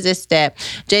know, it is a step.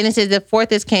 Jaden says the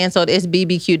 4th is canceled. It's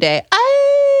BBQ day.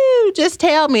 Oh, just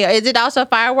tell me. Is it also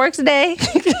fireworks day?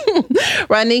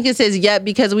 Ronika says, yep,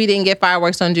 because we didn't get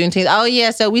fireworks on Juneteenth. Oh, yeah,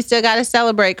 so we still got to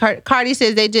celebrate. Cardi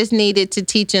says they just needed to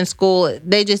teach in school.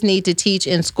 They just need to teach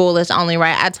in school. It's only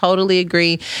right. I totally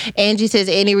agree. Angie says,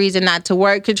 any reason not to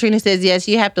work. Katrina says, yes,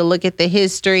 you have to look at the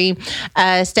history.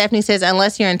 Stephanie says,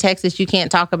 unless you're in Texas, you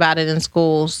can't talk about it in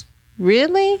schools.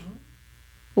 Really?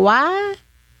 Why?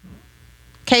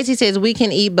 Casey says, we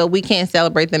can eat, but we can't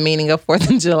celebrate the meaning of 4th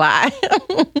of July.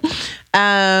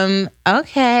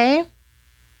 Okay.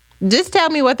 Just tell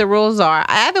me what the rules are.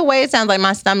 Either way, it sounds like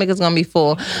my stomach is going to be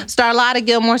full. Starlotta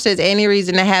Gilmore says, any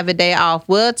reason to have a day off.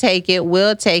 We'll take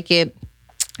it.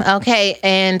 Okay,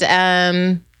 and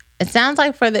it sounds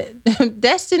like for the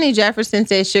Destiny Jefferson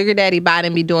says Sugar Daddy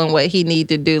Biden be doing what he need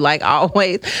to do, like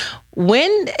always.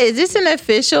 When is this an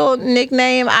official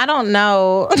nickname? I don't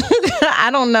know. I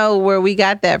don't know where we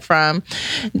got that from.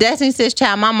 Destiny says,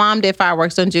 child, my mom did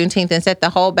fireworks on Juneteenth and set the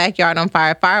whole backyard on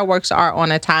fire. Fireworks are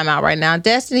on a timeout right now.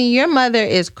 Destiny, your mother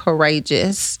is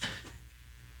courageous.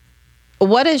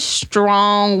 What a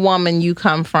strong woman you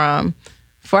come from.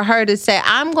 For her to say,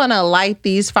 I'm going to light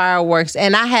these fireworks.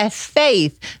 And I have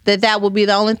faith that that will be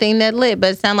the only thing that lit.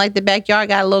 But it sounded like the backyard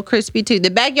got a little crispy too.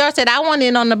 The backyard said, I want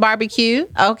in on the barbecue.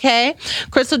 Okay.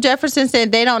 Crystal Jefferson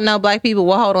said, they don't know black people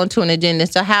will hold on to an agenda.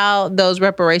 So how those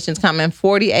reparations come in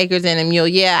 40 acres and a mule.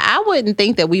 Yeah, I wouldn't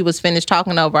think that we was finished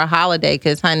talking over a holiday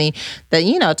because, honey,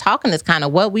 talking is kind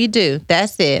of what we do.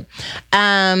 That's it.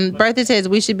 Bertha says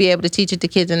we should be able to teach it to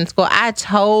kids in school. I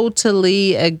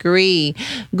totally agree.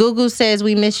 Gugu says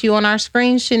we miss you on our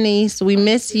screen, Shanice. We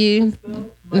miss you.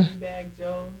 Moneybag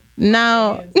Joe.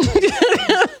 No.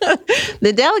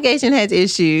 The delegation has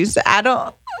issues.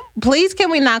 Please, can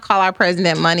we not call our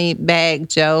president Moneybag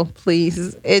Joe?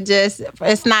 Please.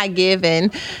 It's not giving.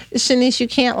 Shanice, you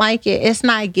can't like it. It's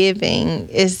not giving.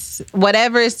 It's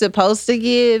whatever it's supposed to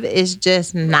give, it's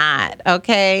just not.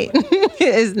 Okay?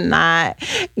 It's not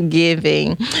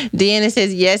giving. Deanna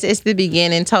says, yes, it's the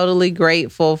beginning. Totally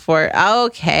grateful for.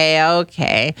 Okay.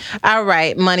 All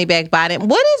right, Moneybag Biden.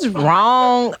 What is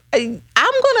wrong? I'm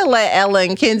going to let Ella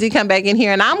and Kenzie come back in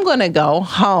here and I'm going to go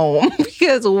home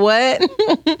because what?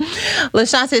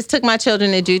 LaShawn says, took my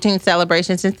children to Juneteenth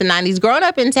celebration since the 90s. Growing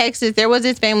up in Texas, there was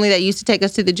this family that used to take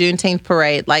us to the Juneteenth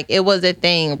parade. Like it was a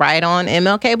thing right on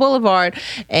MLK Boulevard.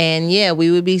 And yeah,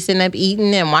 we would be sitting up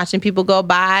eating and watching people go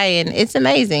by. And it's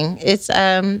amazing.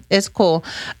 It's cool.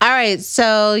 All right.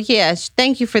 So yeah,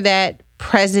 thank you for that,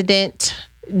 President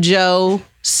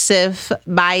Joseph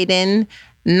Biden.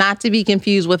 Not to be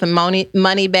confused with a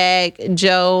Moneybag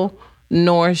Joe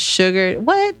nor Sugar.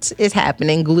 What is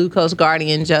happening? Glucose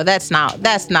Guardian Joe. That's not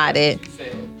it.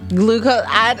 Glucose.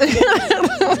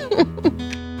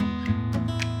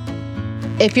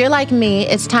 If you're like me,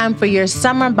 it's time for your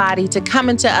summer body to come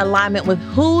into alignment with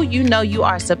who you know you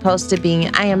are supposed to be.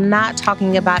 I am not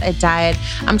talking about a diet.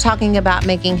 I'm talking about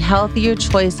making healthier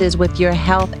choices with your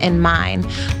health in mind.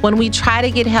 When we try to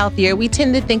get healthier, we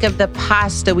tend to think of the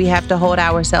pasta we have to hold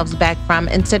ourselves back from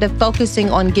instead of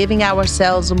focusing on giving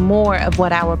ourselves more of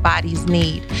what our bodies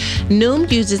need.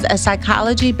 Noom uses a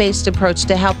psychology-based approach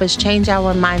to help us change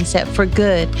our mindset for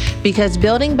good, because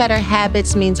building better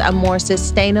habits means a more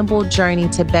sustainable journey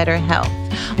to better health.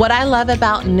 What I love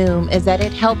about Noom is that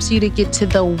it helps you to get to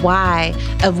the why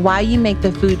of why you make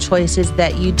the food choices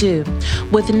that you do.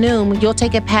 With Noom, you'll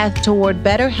take a path toward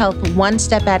better health one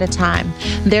step at a time.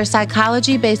 Their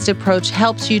psychology-based approach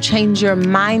helps you change your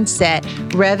mindset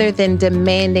rather than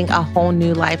demanding a whole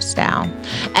new lifestyle.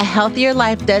 A healthier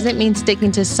life doesn't mean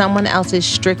sticking to someone else's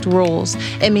strict rules.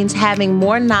 It means having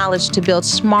more knowledge to build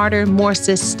smarter, more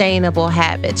sustainable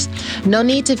habits. No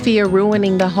need to fear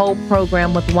ruining the whole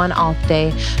program with one off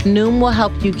day. Noom will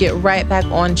help you get right back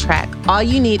on track. All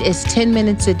you need is 10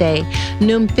 minutes a day.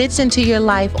 Noom fits into your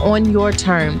life on your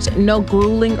terms. No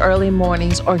grueling early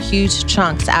mornings or huge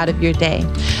chunks out of your day.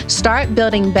 Start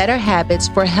building better habits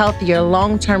for healthier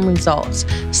long-term results.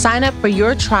 Sign up for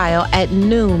your trial at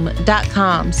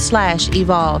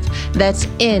Noom.com/evolve. That's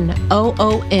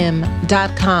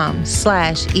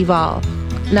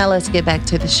NOOM.com/evolve. Now let's get back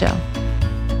to the show.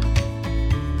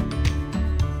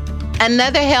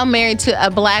 Another Hail Mary to a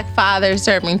Black father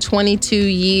serving 22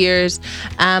 years,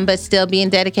 but still being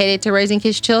dedicated to raising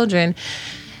his children.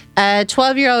 A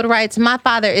 12-year-old writes, "My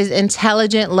father is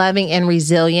intelligent, loving, and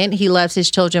resilient. He loves his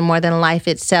children more than life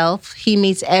itself. He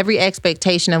meets every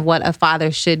expectation of what a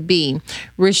father should be."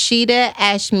 Rashida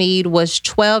Ashmead was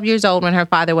 12 years old when her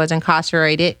father was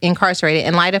incarcerated. In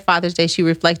light of Father's Day, she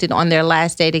reflected on their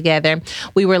last day together.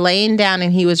 "We were laying down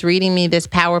and he was reading me this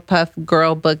Powerpuff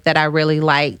Girl book that I really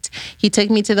liked. He took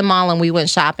me to the mall and we went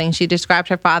shopping." She described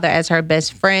her father as her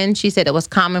best friend. She said it was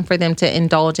common for them to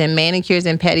indulge in manicures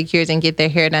and pedicures and get their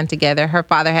hair done together. Her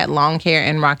father had long hair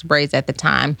and rocked braids at the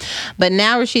time. But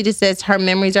now Rashida says her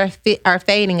memories are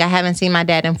fading. "I haven't seen my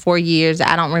dad in 4 years.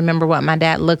 I don't remember what my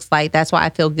dad looks like. That's why I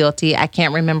feel guilty. I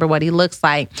can't remember what he looks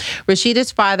like."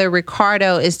 Rashida's father,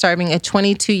 Ricardo, is serving a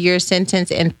 22-year sentence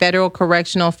in federal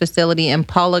correctional facility in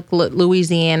Pollock,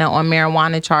 Louisiana on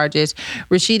marijuana charges.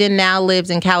 Rashida now lives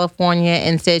in California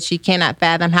and said she cannot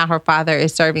fathom how her father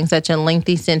is serving such a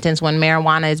lengthy sentence when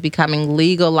marijuana is becoming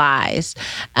legalized.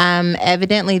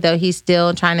 Evidently, though, he's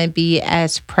still trying to be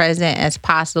as present as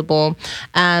possible.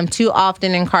 Too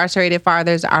often, incarcerated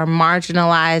fathers are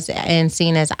marginalized and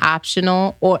seen as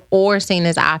optional or seen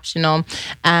as optional,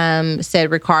 said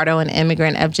Ricardo, an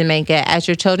immigrant of Jamaica. "As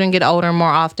your children get older,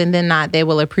 more often than not, they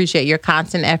will appreciate your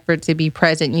constant effort to be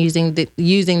present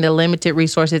using the limited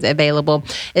resources available.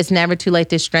 It's never too late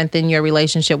to strengthen your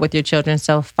relationship with your children,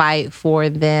 so fight for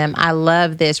them." I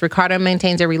love this. Ricardo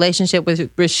maintains a relationship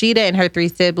with Rashida and her 3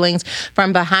 siblings.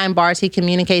 From behind bars, he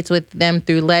communicates with them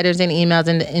through letters and emails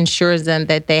and ensures them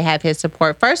that they have his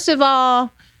support. First of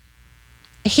all,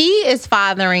 he is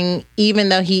fathering even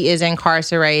though he is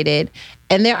incarcerated.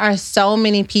 And there are so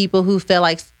many people who feel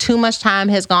like too much time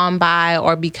has gone by,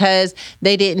 or because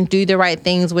they didn't do the right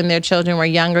things when their children were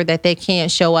younger, that they can't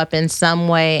show up in some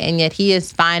way. And yet he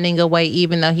is finding a way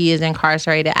even though he is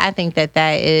incarcerated. I think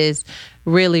that is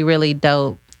really, really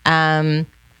dope.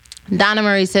 Donna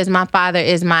Marie says, "My father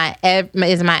is my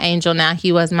angel now.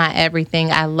 He was my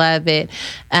everything. I love it."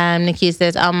 Nikki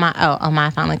says, I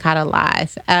finally caught a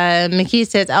live. Nikki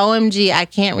says, "OMG, I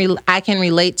can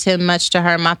relate to much to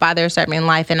her. My father is serving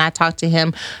life, and I talked to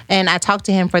him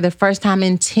for the first time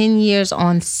in 10 years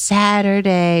on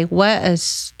Saturday. What a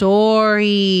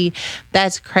story.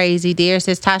 That's crazy." Dear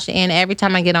says, "Tasha Ann, every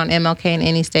time I get on MLK in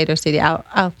any state or city,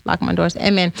 I'll lock my doors.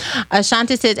 Amen."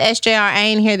 Shanta says, "SJR, I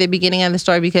ain't hear the beginning of the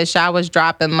story because Sha was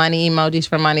dropping money emojis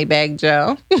for Moneybag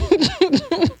Joe."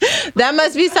 That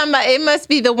must be somebody. It must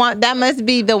be the one. That must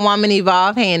be the Woman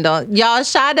Evolve handle. Y'all,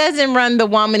 Sha doesn't run the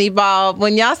Woman Evolve.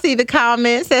 When y'all see the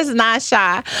comments, that's not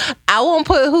Sha. I won't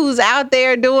put who's out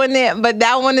there doing it, but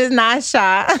that one is not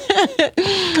Sha.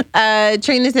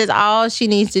 Trina says, "All she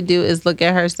needs to do is look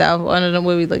at herself." One of them,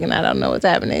 what are we looking at? I don't know what's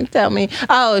happening. Tell me.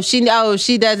 She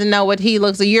doesn't know what he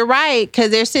looks like. You're right, because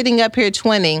they're sitting up here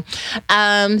twinning.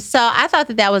 So I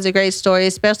thought that was a great story,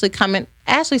 especially coming.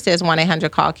 Ashley says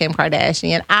 1-800-CALL Kim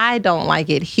Kardashian. I don't like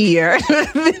it here.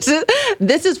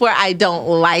 This is where I don't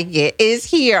like it. Is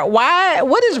here. Why?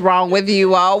 What is wrong with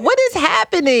you all? What is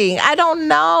happening? I don't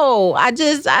know. I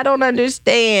don't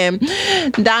understand.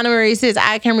 Donna Marie says,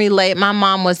 "I can relate. My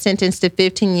mom was sentenced to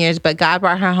 15 years, but God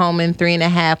brought her home in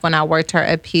 3.5 when I worked her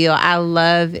appeal." I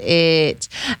love it.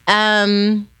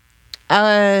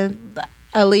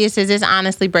 Aaliyah says, this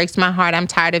honestly breaks my heart. I'm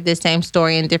tired of this same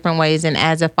story in different ways. And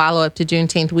as a follow-up to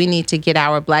Juneteenth, we need to get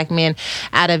our Black men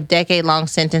out of decade-long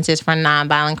sentences for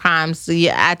nonviolent crimes. So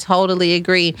yeah, I totally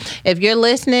agree. If you're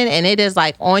listening and it is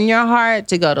like on your heart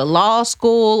to go to law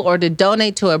school or to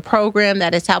donate to a program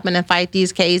that is helping to fight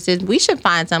these cases, we should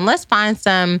find some. Let's find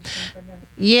some.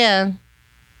 Yeah.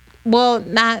 Well,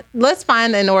 let's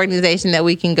find an organization that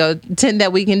we can go to,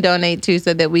 that we can donate to,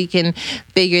 so that we can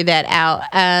figure that out.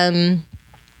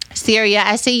 Syria,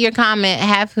 I see your comment.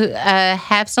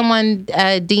 Have someone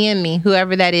DM me,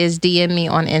 whoever that is, DM me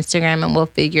on Instagram, and we'll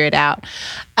figure it out.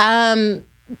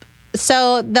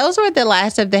 So those were the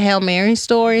last of the Hail Mary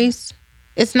stories.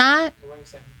 It's not?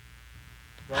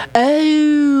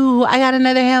 Oh, I got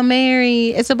another Hail Mary.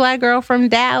 It's a Black girl from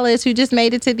Dallas who just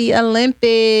made it to the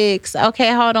Olympics.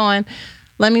 Okay, hold on.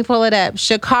 Let me pull it up.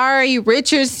 Sha'Carri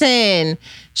Richardson.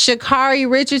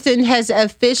 Sha'Carri Richardson has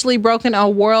officially broken a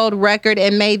world record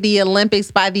and made the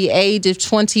Olympics by the age of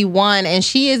 21. And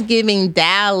she is giving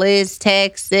Dallas,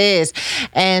 Texas.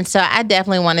 And so I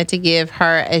definitely wanted to give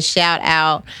her a shout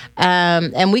out.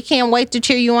 And we can't wait to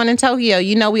cheer you on in Tokyo.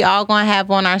 You know, we all gonna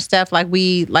have on our stuff like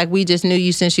we just knew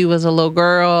you since you was a little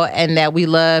girl, and that we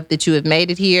love that you have made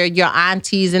it here. Your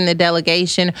aunties in the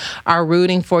delegation are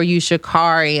rooting for you,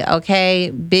 Sha'Carri. Okay,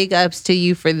 big ups to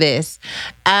you for this.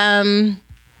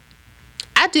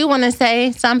 I do want to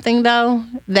say something, though,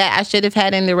 that I should have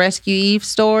had in the Rescue Eve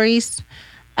stories.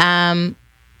 Was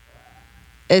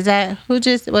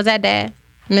that Dad?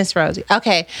 Miss Rosie.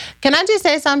 Okay. Can I just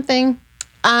say something?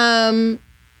 Rewind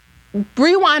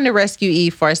to Rescue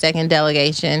Eve for a second,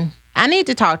 delegation. I need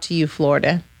to talk to you,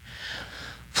 Florida.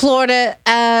 Florida,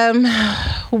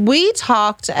 we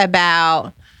talked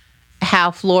about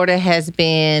how Florida has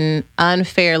been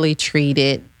unfairly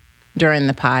treated during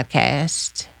the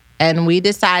podcast. And we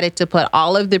decided to put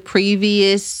all of the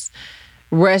previous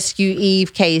Rescue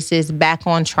Eve cases back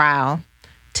on trial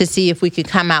to see if we could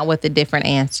come out with a different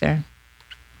answer.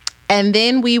 And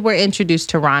then we were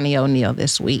introduced to Ronnie O'Neal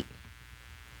this week.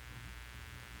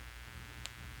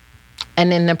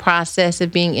 And in the process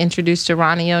of being introduced to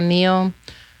Ronnie O'Neal,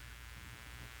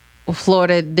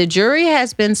 Florida, the jury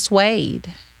has been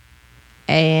swayed.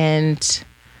 And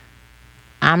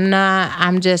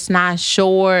I'm just not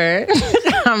sure.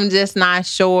 I'm just not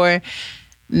sure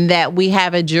that we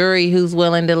have a jury who's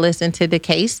willing to listen to the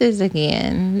cases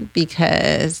again,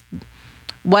 because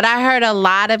what I heard a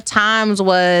lot of times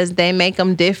was they make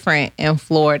them different in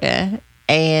Florida.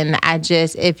 And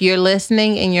if you're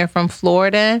listening and you're from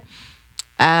Florida,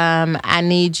 I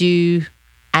need you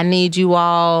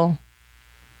all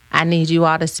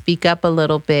to speak up a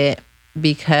little bit,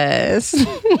 because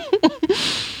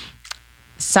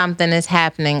something is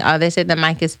happening. Oh, they said the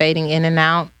mic is fading in and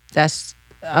out.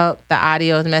 The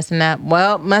audio is messing up.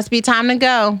 Well, must be time to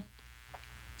go.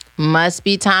 Must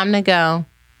be time to go.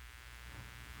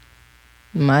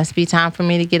 Must be time for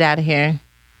me to get out of here.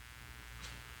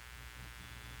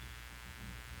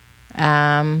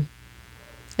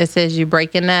 It says you're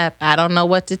breaking up. I don't know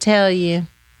what to tell you.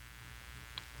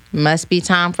 Must be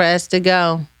time for us to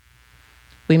go.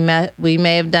 We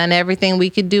may have done everything we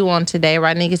could do on today.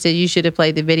 Rodnika said you should have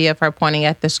played the video of her pointing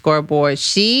at the scoreboard.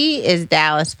 She is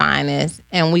Dallas' finest,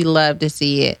 and we love to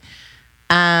see it.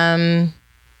 Donna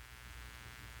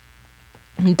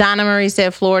Marie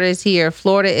said Florida is here.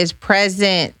 Florida is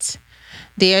present.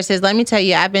 Dear says, let me tell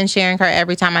you, I've been sharing her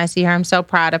every time I see her. I'm so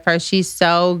proud of her. She's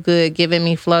so good, giving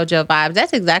me FloJo vibes.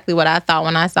 That's exactly what I thought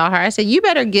when I saw her. I said, you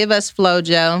better give us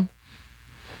FloJo.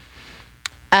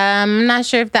 I'm not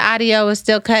sure if the audio is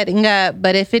still cutting up,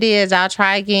 but if it is, I'll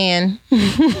try again.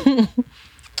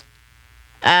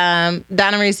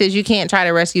 Donna Marie says you can't try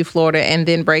to rescue Florida and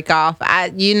then break off.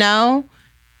 If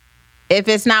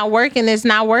it's not working, it's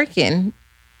not working.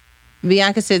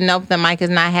 Bianca says, nope, the mic is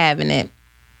not having it.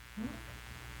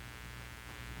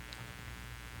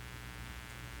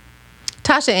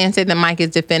 Tasha Ann said the mic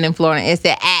is defending Florida. It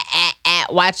said,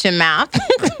 watch your mouth.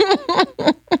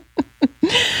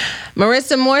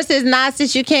 Marissa Moore says, nah,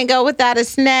 sis, you can't go without a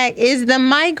snack. Is the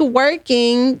mic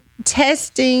working?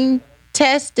 Testing.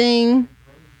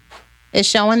 It's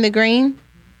showing the green.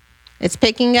 It's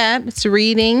picking up. It's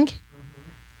reading.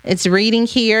 It's reading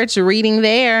here. It's reading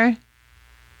there.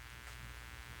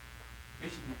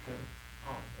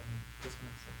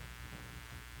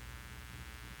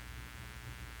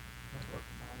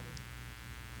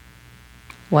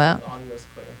 Well,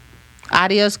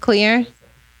 audio's clear.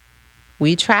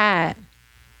 We tried.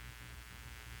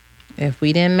 If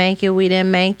we didn't make it, we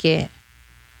didn't make it.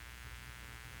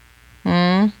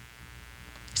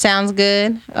 Sounds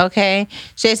good. Okay.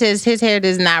 Shay says his hair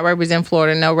does not represent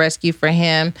Florida. No rescue for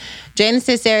him. Jana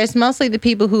says, Sarah, it's mostly the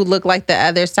people who look like the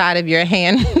other side of your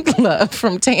hand glove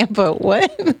from Tampa.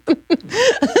 What?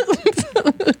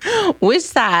 Which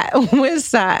side? Which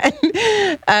side?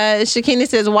 Shakina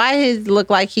says, why his look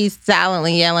like he's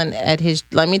silently yelling at his...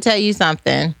 Let me tell you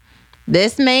something.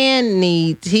 This man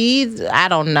I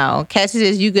don't know. Cassie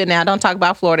says, you good now. Don't talk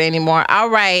about Florida anymore. All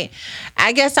right.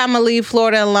 I guess I'm going to leave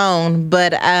Florida alone.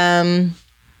 But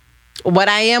what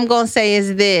I am going to say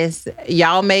is this.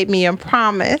 Y'all made me a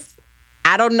promise.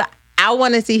 I don't know. I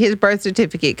want to see his birth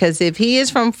certificate because if he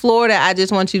is from Florida, I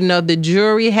just want you to know the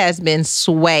jury has been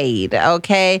swayed,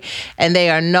 okay? And they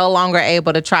are no longer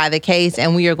able to try the case,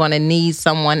 and we are going to need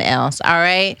someone else, all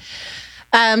right?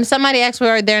 Somebody asked,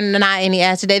 were there not any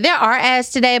ads today? There are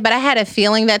ads today, but I had a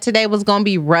feeling that today was going to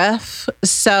be rough.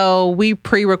 So we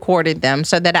pre-recorded them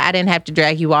so that I didn't have to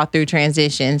drag you all through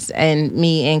transitions and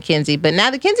me and Kenzie. But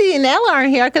now that Kenzie and Ella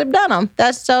aren't here, I could have done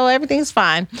them. So everything's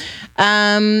fine.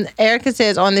 Erica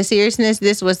says, on the seriousness,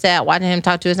 this was sad watching him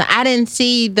talk to us. I didn't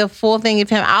see the full thing of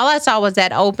him. All I saw was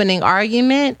that opening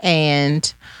argument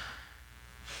and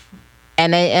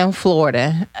they in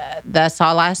Florida. That's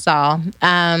all I saw.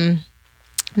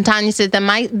 Tanya says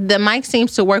the mic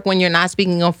seems to work when you're not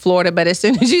speaking of Florida, but as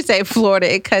soon as you say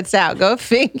Florida, it cuts out. Go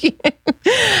figure.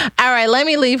 All right, let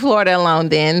me leave Florida alone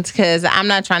then, because I'm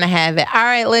not trying to have it. All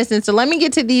right, listen. So let me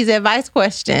get to these advice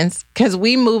questions, because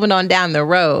we moving on down the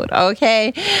road.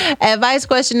 Okay. Advice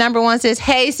question number 1 says,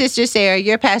 "Hey, Sister Sarah,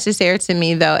 you're Pastor Sarah to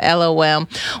me though. LOL."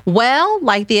 Well,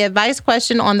 like the advice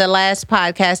question on the last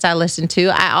podcast I listened to,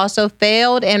 I also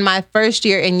failed in my first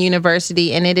year in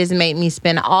university, and it has made me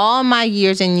spend all my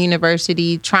years in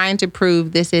university trying to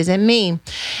prove this isn't me.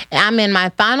 I'm in my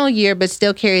final year, but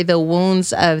still carry the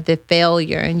wounds of the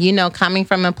failure. You know, coming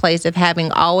from a place of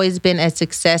having always been a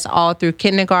success all through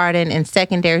kindergarten and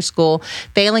secondary school,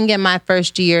 failing in my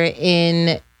first year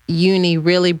in uni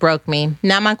really broke me.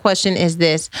 Now my question is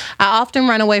this. I often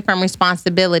run away from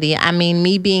responsibility. I mean,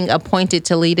 me being appointed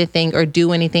to lead a thing or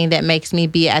do anything that makes me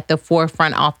be at the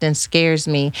forefront often scares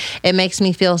me. It makes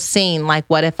me feel seen. Like,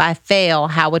 what if I fail?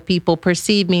 How would people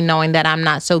perceive me knowing that I'm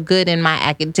not so good in my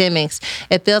academics?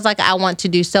 It feels like I want to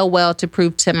do so well to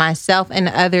prove to myself and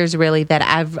others really that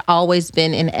I've always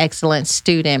been an excellent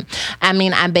student. I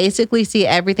mean, I basically see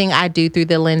everything I do through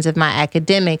the lens of my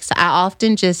academics. I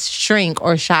often just shrink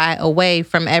or shy away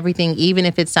from everything, even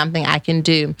if it's something I can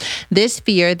do. This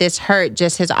fear, this hurt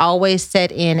just has always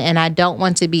set in, and I don't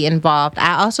want to be involved.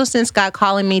 I also sense God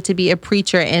calling me to be a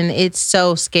preacher, and it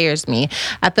so scares me.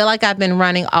 I feel like I've been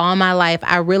running all my life.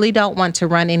 I really don't want to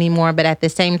run anymore, but at the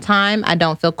same time, I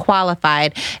don't feel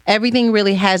qualified. Everything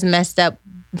really has messed up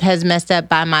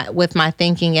with my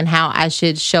thinking and how I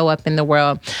should show up in the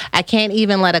world. I can't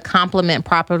even let a compliment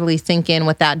properly sink in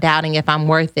without doubting if I'm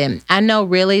worth it. I know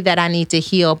really that I need to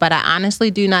heal, but I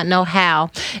honestly do not know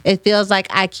how. It feels like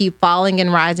I keep falling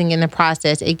and rising in the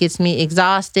process. It gets me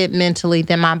exhausted mentally.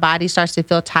 Then my body starts to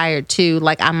feel tired too,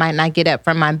 like I might not get up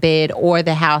from my bed or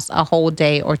the house a whole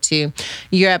day or two.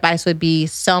 Your advice would be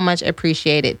so much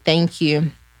appreciated. Thank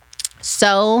you.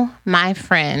 So, my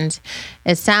friend,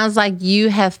 it sounds like you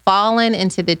have fallen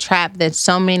into the trap that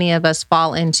so many of us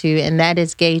fall into, and that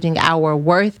is gauging our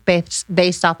worth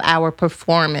based off our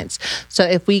performance. So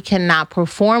if we cannot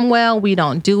perform well, we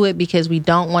don't do it because we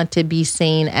don't want to be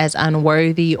seen as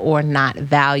unworthy or not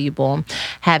valuable.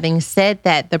 Having said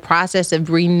that, the process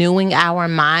of renewing our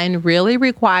mind really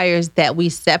requires that we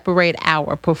separate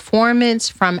our performance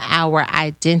from our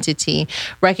identity,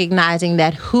 recognizing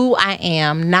that who I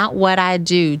am, not what I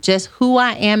do, just who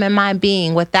I am in my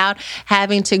being, without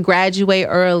having to graduate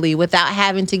early, without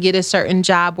having to get a certain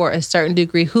job or a certain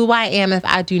degree. Who I am if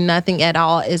I do nothing at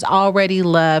all is already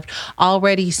loved,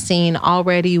 already seen,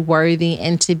 already worthy.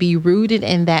 And to be rooted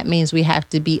in that means we have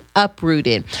to be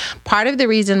uprooted. Part of the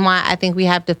reason why I think we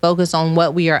have to focus on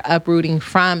what we are uprooting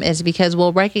from is because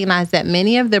we'll recognize that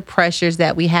many of the pressures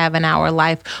that we have in our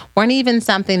life weren't even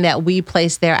something that we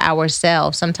placed there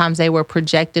ourselves. Sometimes they were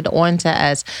projected onto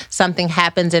us. Something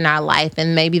happens in our life,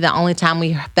 and maybe the only time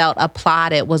we felt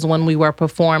applauded was when we were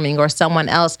performing, or someone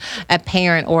else, a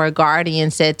parent or a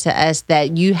guardian, said to us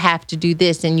that you have to do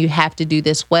this and you have to do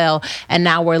this well, and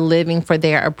now we're living for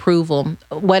their approval.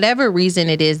 Whatever reason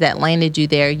it is that landed you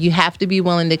there, you have to be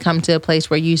willing to come to a place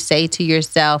where you say to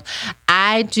yourself,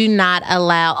 I do not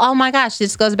allow, oh my gosh,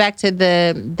 this goes back to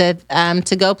the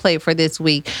to-go plate for this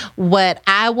week. What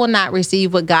I will not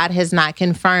receive, what God has not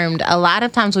confirmed. A lot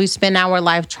of times we spend our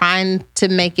life trying to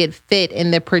make it fit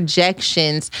in the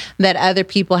projections that other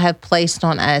people have placed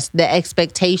on us, the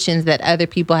expectations that other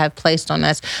people have placed on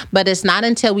us. But it's not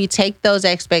until we take those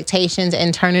expectations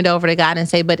and turn it over to God and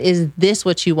say, but is this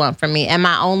what you want from me? Am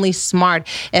I only smart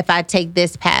if I take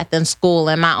this path in school?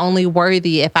 Am I only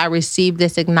worthy if I receive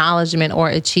this acknowledgement or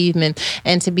achievement?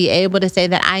 And to be able to say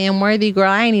that I am worthy, girl,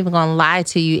 I ain't even gonna lie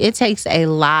to you. It takes a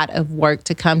lot of work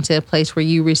to come to a place where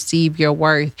you receive your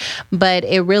worth. But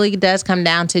it really does come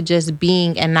down to just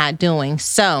being and not doing.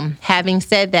 So having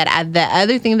said that, the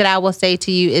other thing that I will say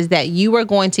to you is that you are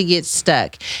going to get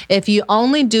stuck. If you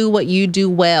only do what you do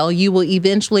well, you will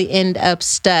eventually end up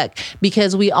stuck,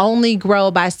 because we only grow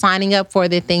by signing up for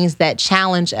the things that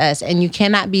challenge us. And you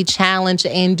cannot be challenged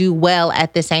and do well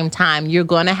at the same time. You're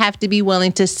going to have to be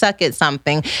willing to suck at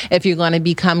something if you're going to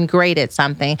become great at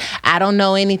something. I don't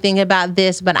know anything about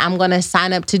this, but I'm going to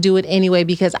sign up to do it anyway,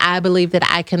 because I believe that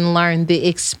I can learn the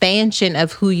expansion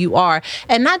of who you are,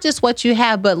 and not just what you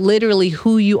have, but literally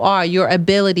who you are. Your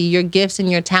ability, your gifts,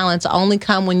 and your talents only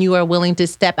come when you are willing to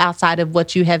step outside of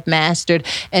what you have mastered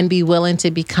and be willing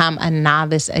to become a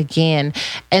novice again.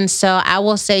 And so I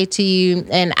will say to you,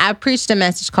 and I preached a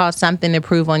message called Something to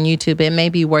Prove on YouTube. It may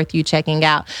be worth you checking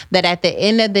out, that at the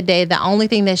end of the day, the only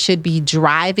thing that should be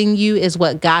driving you is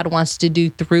what God wants to do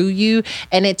through you.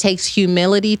 And it takes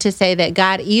humility to say that,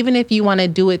 God, even if you want to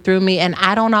do it through me, and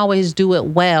I don't always do it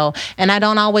well, and I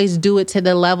don't always do it to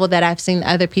the level that I've seen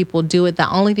other people do it, the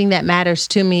only thing that matters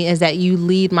to me is that you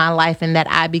lead my life and that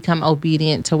I become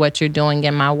obedient to what you're doing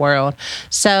in my world.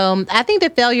 So I think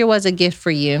that failure was a gift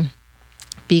for you,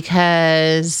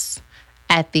 because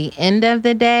at the end of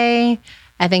the day,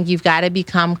 I think you've got to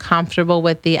become comfortable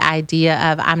with the idea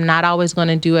of, I'm not always going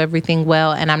to do everything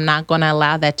well, and I'm not going to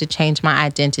allow that to change my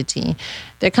identity.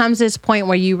 There comes this point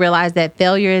where you realize that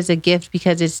failure is a gift,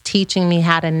 because it's teaching me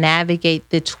how to navigate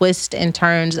the twists and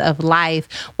turns of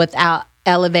life without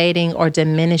elevating or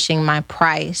diminishing my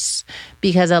price.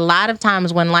 Because a lot of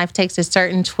times when life takes a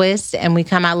certain twist and we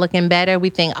come out looking better, we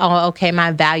think, oh, okay,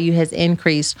 my value has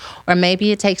increased. Or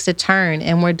maybe it takes a turn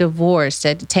and we're divorced.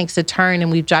 It takes a turn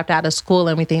and we've dropped out of school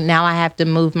and we think, now I have to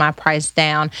move my price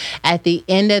down. At the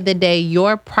end of the day,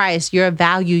 your price, your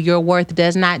value, your worth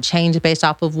does not change based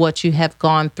off of what you have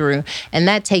gone through. And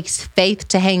that takes faith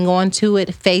to hang on to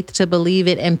it, faith to believe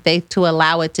it, and faith to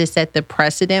allow it to set the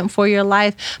precedent for your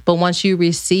life. But once you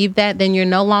receive that, then you're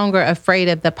no longer afraid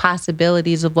of the possibilities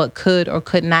of what could or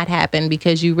could not happen,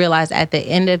 because you realize at the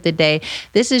end of the day,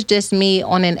 this is just me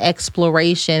on an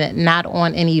exploration, not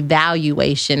on an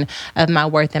evaluation of my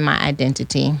worth and my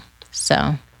identity.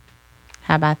 So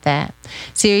how about that?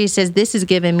 Siri says, this is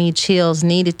giving me chills.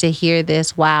 Needed to hear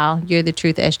this. Wow. You're the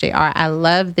truth, SJR. I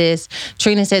love this.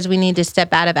 Trina says, we need to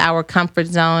step out of our comfort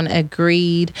zone.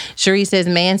 Agreed. Cherie says,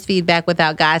 man's feedback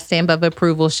without God's stamp of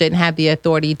approval shouldn't have the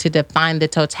authority to define the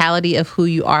totality of who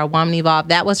you are. Woman Evolve.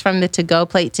 That was from the to-go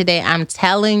plate today. I'm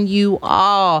telling you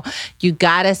all, you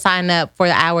got to sign up for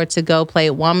our to-go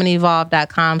plate,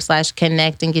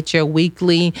 womanevolve.com/connect, and get your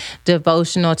weekly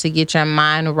devotional to get your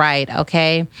mind right.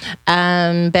 Okay.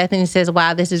 Bethany says,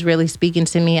 wow, this is really speaking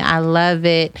to me. I love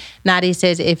it. Nadi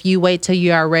says, if you wait till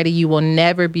you are ready, you will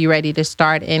never be ready to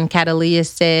start. And Catalia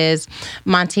says,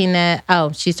 Montina,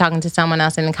 oh, she's talking to someone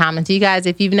else in the comments. You guys,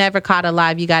 if you've never caught a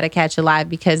live, you got to catch a live,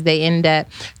 because they end up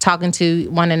talking to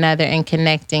one another and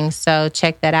connecting. So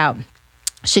check that out.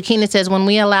 Shakina says, when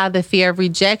we allow the fear of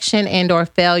rejection and or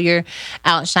failure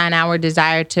outshine our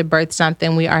desire to birth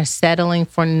something, we are settling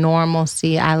for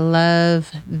normalcy. I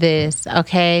love this.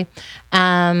 Okay.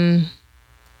 All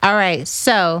right.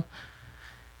 So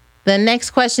the next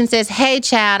question says, hey,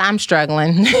 Chad, I'm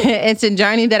struggling. It's a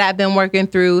journey that I've been working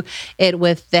through it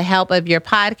with the help of your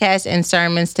podcast and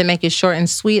sermons. To make it short and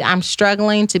sweet, I'm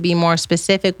struggling to be more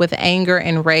specific with anger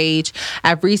and rage.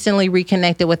 I've recently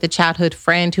reconnected with a childhood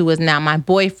friend who is now my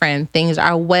boyfriend. Things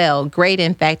are well, great.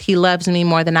 In fact, he loves me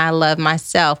more than I love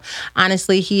myself.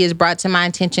 Honestly, he is brought to my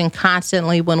attention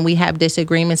constantly when we have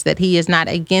disagreements that he is not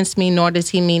against me, nor does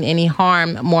he mean any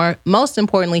harm. Most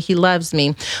importantly, he loves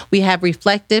me. We have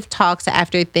reflective talks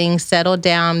after things settle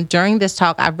down. During this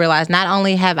talk, I've realized not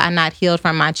only have I not healed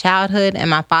from my childhood and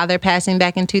my father passing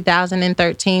back in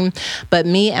 2013, but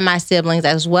me and my siblings,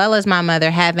 as well as my mother,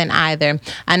 haven't either.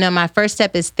 I know my first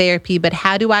step is therapy, but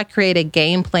how do I create a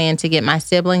game plan to get my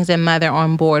siblings and mother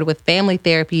on board with family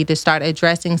therapy to start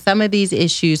addressing some of these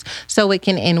issues so it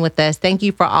can end with us? Thank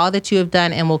you for all that you have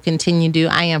done and will continue to do.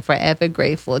 I am forever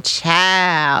grateful.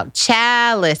 Child,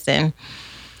 listen.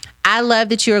 I love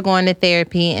that you are going to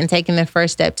therapy and taking the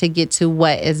first step to get to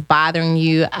what is bothering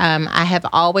you. I have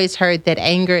always heard that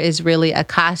anger is really a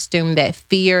costume that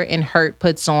fear and hurt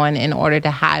puts on in order to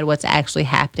hide what's actually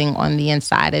happening on the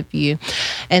inside of you.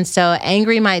 And so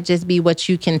angry might just be what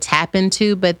you can tap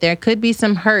into, but there could be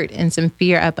some hurt and some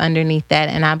fear up underneath that.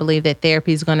 And I believe that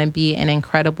therapy is going to be an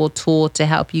incredible tool to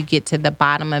help you get to the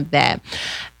bottom of that.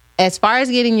 As far as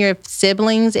getting your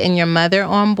siblings and your mother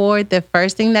on board, the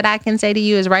first thing that I can say to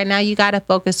you is right now you got to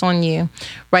focus on you.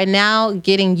 Right now,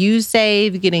 getting you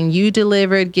saved, getting you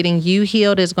delivered, getting you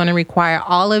healed is going to require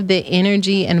all of the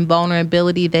energy and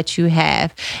vulnerability that you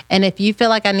have. And if you feel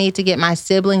like I need to get my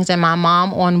siblings and my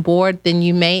mom on board, then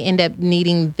you may end up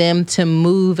needing them to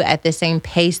move at the same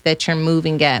pace that you're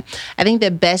moving at. I think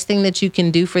the best thing that you can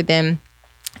do for them,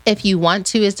 if you want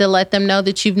to, is to let them know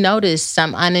that you've noticed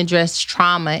some unaddressed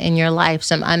trauma in your life,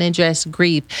 some unaddressed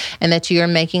grief, and that you're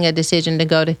making a decision to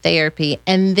go to therapy.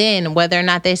 And then whether or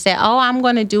not they say, oh, I'm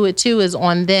going to do it too, is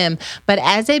on them. But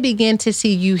as they begin to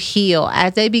see you heal,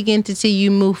 as they begin to see you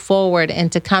move forward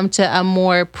and to come to a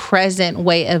more present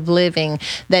way of living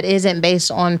that isn't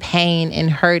based on pain and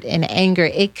hurt and anger,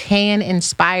 it can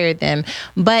inspire them.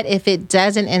 But if it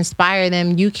doesn't inspire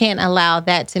them, you can't allow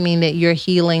that to mean that your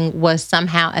healing was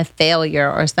somehow a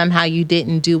failure or somehow you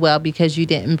didn't do well because you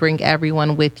didn't bring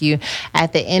everyone with you.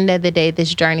 At the end of the day,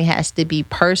 this journey has to be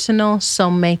personal, so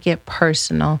make it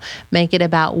personal. Make it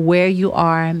about where you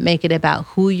are, make it about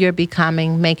who you're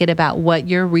becoming, make it about what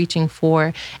you're reaching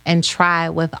for, and try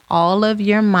with all of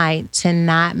your might to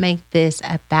not make this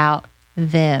about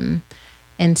them.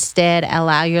 Instead,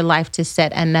 allow your life to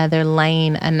set another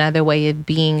lane, another way of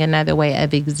being, another way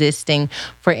of existing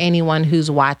for anyone who's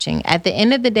watching. At the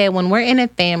end of the day, when we're in a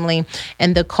family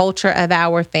and the culture of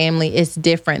our family is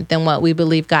different than what we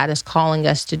believe God is calling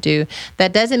us to do,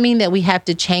 that doesn't mean that we have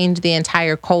to change the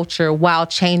entire culture while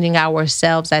changing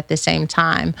ourselves at the same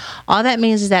time. All that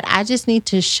means is that I just need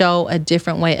to show a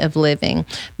different way of living.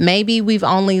 Maybe we've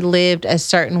only lived a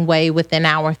certain way within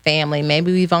our family.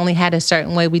 Maybe we've only had a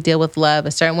certain way we deal with love,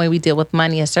 a certain way we deal with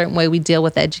money, a certain way we deal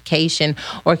with education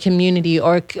or community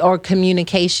or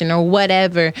communication or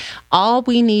whatever. All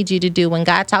we need you to do when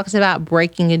God talks about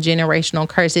breaking a generational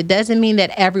curse, it doesn't mean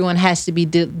that everyone has to be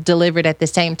delivered at the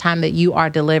same time that you are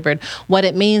delivered. What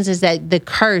it means is that the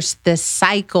curse, the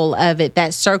cycle of it,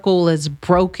 that circle is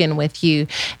broken with you.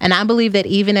 And I believe that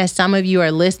even as some of you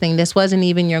are listening, this wasn't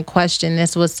even your question.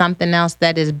 This was something else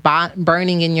that is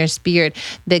burning in your spirit,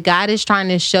 that God is trying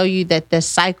to show you that the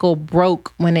cycle broke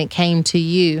when it came to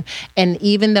you. And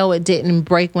even though it didn't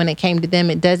break when it came to them,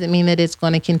 it doesn't mean that it's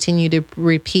going to continue to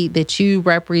repeat, that you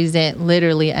represent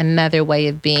literally another way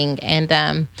of being.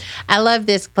 And I love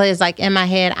this because like in my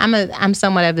head, I'm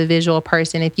somewhat of a visual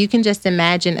person. If you can just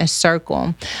imagine a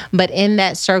circle, but in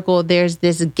that circle, there's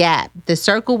this gap. The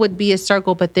circle would be a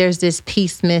circle, but there's this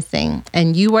piece missing.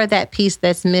 And you are that piece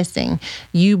that's missing.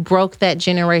 You broke that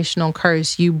generational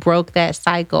curse. You broke that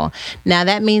cycle. Now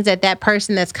that means that that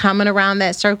person that's coming around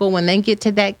that circle, when they get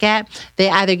to that gap, they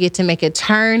either get to make a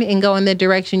turn and go in the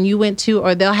direction you went to,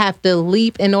 or they'll have to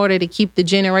leap in order to keep the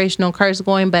generational curse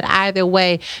going. But either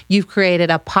way, you've created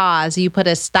a pause. You put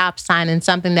a stop sign in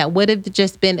something that would have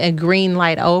just been a green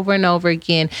light over and over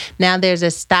again. Now there's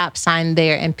a stop sign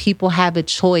there and people have a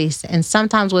choice. And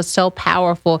sometimes what's so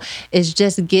powerful is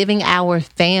just giving our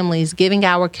families, giving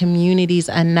our communities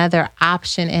another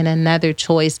option and another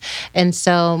choice. And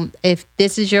so if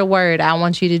this is your word, I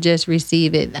want you to just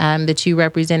receive it, that you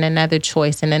represent another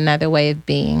choice and another way of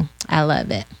being. I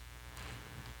love it.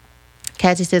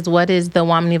 Cassie says, what is the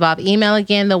Woman Evolve email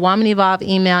again? The Woman Evolve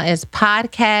email is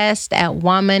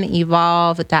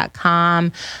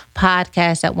podcast@womanevolve.com.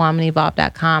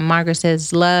 Podcast@womanevolve.com. Margaret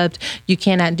says, loved. You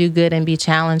cannot do good and be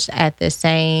challenged at the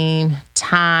same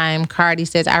time. Cardi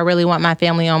says, I really want my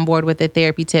family on board with the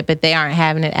therapy tip, but they aren't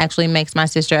having it. Actually makes my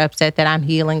sister upset that I'm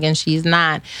healing and she's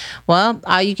not. Well,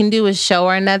 all you can do is show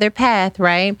her another path,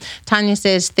 right? Tanya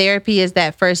says, therapy is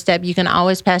that first step. You can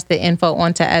always pass the info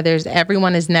on to others.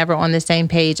 Everyone is never on the same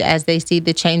page. As they see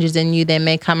the changes in you, they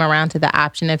may come around to the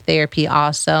option of therapy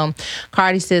also.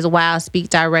 Cardi says, wow, speak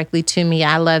directly to me.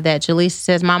 I love that. Jaleesa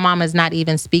says, my mom is not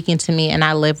even speaking to me and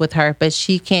I live with her, but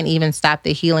she can't even stop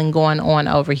the healing going on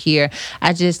over here.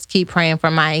 I just keep praying for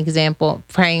my example,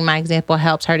 praying my example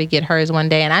helps her to get hers one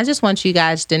day. And I just want you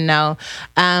guys to know,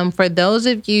 for those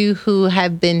of you who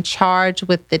have been charged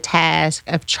with the task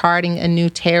of charting a new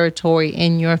territory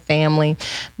in your family,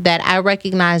 that I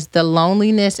recognize the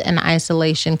loneliness and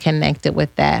isolation connected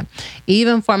with that.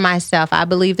 Even for myself, I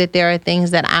believe that there are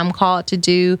things that I'm called to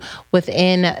do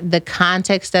within the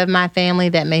context of my family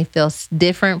that may feel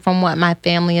different from what my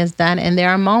family has done. And there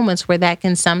are moments where that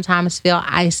can sometimes feel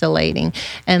isolating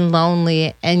and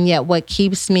lonely. And yet what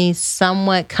keeps me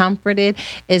somewhat comforted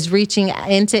is reaching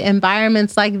into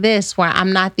environments like this where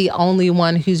I'm not the only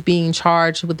one who's being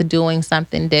charged with doing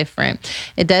something different.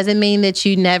 It doesn't mean that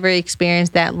you never experience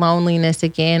that loneliness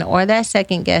again or that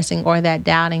second guessing or that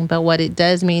doubting. But what it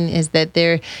does mean is that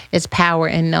there is power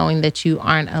in knowing that you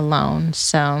aren't alone.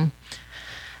 So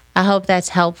I hope that's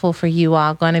helpful for you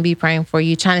all. Going to be praying for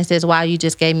you. China says, wow, you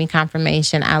just gave me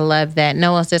confirmation. I love that.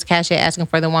 Noah says, Cassia asking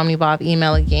for the Woman Evolve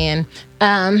email again.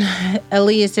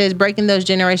 Aaliyah says, breaking those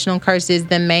generational curses,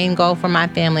 the main goal for my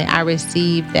family. I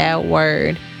received that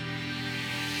word.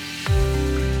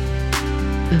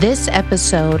 This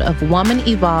episode of Woman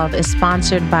Evolve is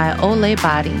sponsored by Olay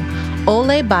Body.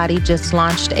 Olay Body just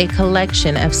launched a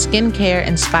collection of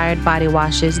skincare-inspired body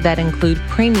washes that include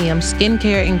premium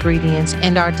skincare ingredients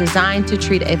and are designed to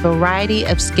treat a variety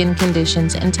of skin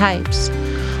conditions and types.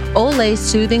 Olay's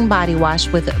Soothing Body Wash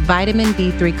with vitamin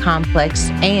B3 complex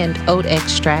and oat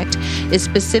extract is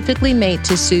specifically made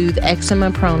to soothe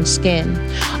eczema-prone skin.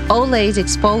 Olay's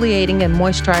Exfoliating and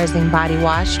Moisturizing Body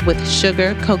Wash with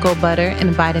sugar, cocoa butter, and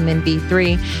vitamin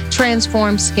B3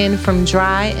 transforms skin from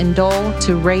dry and dull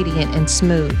to radiant and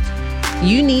smooth.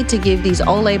 You need to give these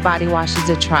Olay body washes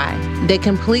a try. They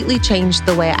completely changed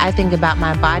the way I think about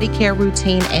my body care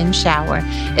routine and shower.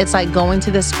 It's like going to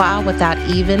the spa without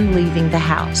even leaving the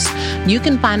house. You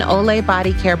can find Olay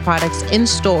body care products in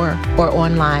store or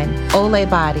online. Olay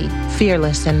Body,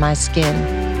 fearless in my skin.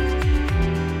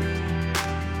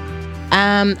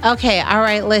 Okay, all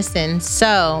right, listen.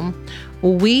 So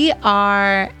we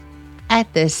are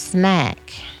at the snack.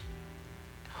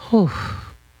 Whew.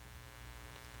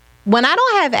 When I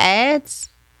don't have ads,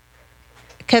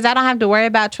 because I don't have to worry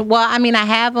about, I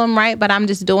have them, right? But I'm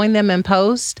just doing them in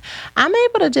post. I'm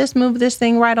able to just move this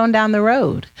thing right on down the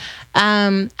road.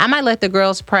 I might let the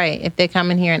girls pray if they come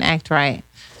in here and act right.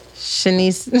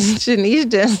 Shanice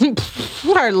just,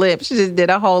 her lips, she just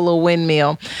did a whole little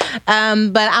windmill. But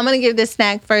I'm going to give this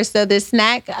snack first. So this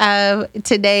snack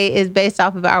today is based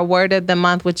off of our word of the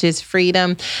month, which is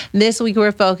freedom. This week,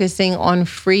 we're focusing on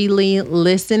freely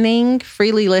listening.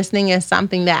 Freely listening is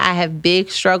something that I have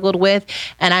big struggled with.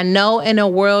 And I know in a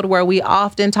world where we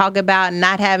often talk about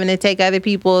not having to take other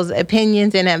people's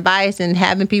opinions and advice and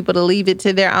having people to leave it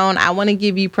to their own, I want to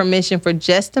give you permission for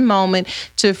just a moment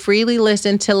to freely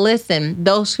listen, to listen.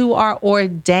 Those who are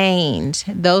ordained,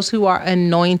 those who are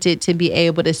anointed to be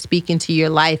able to speak into your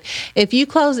life. If you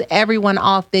close everyone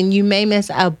off, then you may miss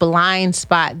a blind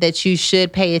spot that you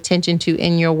should pay attention to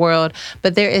in your world.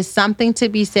 But there is something to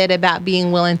be said about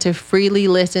being willing to freely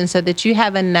listen so that you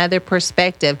have another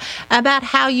perspective about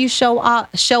how you show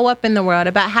up in the world,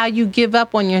 about how you give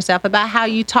up on yourself, about how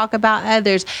you talk about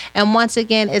others. And once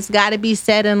again, it's got to be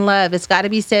said in love. It's got to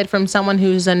be said from someone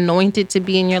who's anointed to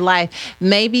be in your life.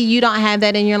 Maybe you don't have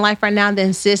that in your life right now,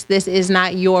 then sis, this is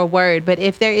not your word. But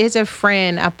if there is a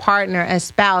friend, a partner, a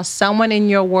spouse, someone in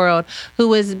your world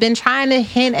who has been trying to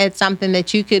hint at something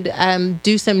that you could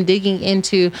do some digging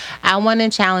into, I want to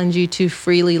challenge you to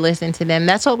freely listen to them.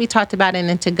 That's what we talked about in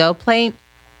the to-go plate.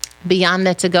 Beyond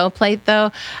the to-go plate,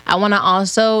 though, I want to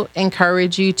also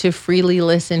encourage you to freely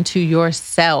listen to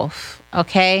yourself,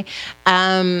 okay?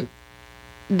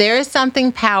 There is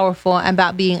something powerful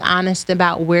about being honest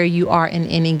about where you are in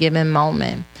any given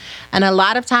moment. And a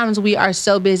lot of times we are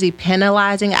so busy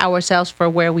penalizing ourselves for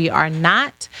where we are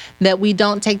not that we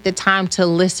don't take the time to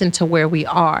listen to where we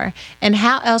are. And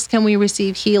how else can we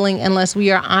receive healing unless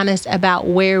we are honest about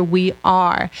where we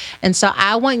are? And so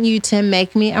I want you to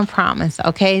make me a promise,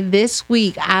 okay? This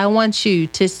week, I want you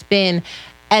to spend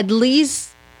at least,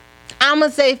 I'm going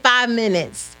to say 5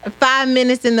 minutes. 5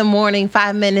 minutes in the morning,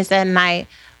 5 minutes at night,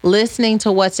 listening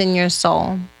to what's in your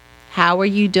soul. How are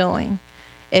you doing?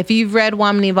 If you've read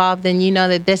Woman Evolve, then you know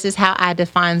that this is how I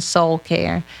define soul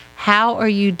care. How are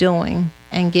you doing?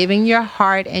 And giving your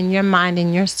heart and your mind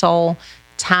and your soul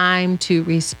time to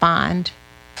respond.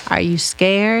 Are you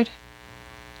scared?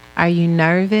 Are you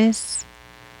nervous?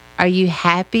 Are you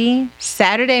happy?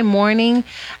 Saturday morning,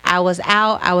 I was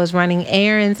out. I was running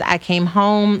errands. I came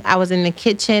home. I was in the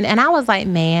kitchen. And I was like,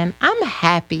 man, I'm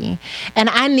happy. And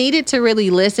I needed to really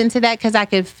listen to that because I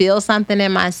could feel something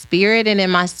in my spirit and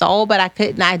in my soul, but I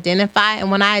couldn't identify.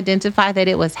 And when I identified that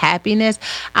it was happiness,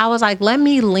 I was like, let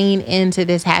me lean into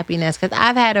this happiness because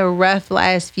I've had a rough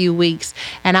last few weeks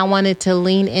and I wanted to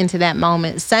lean into that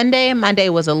moment. Sunday, my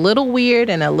day was a little weird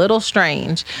and a little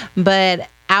strange, but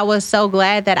I was so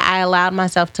glad that I allowed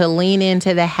myself to lean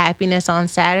into the happiness on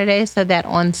Saturday so that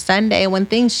on Sunday, when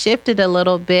things shifted a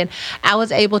little bit, I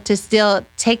was able to still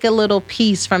take a little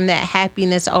piece from that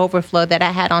happiness overflow that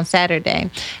I had on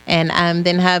Saturday. And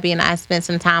then hubby and I spent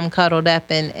some time cuddled up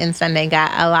and Sunday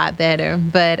got a lot better.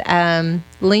 But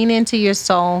lean into your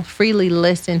soul, freely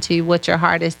listen to what your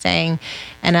heart is saying,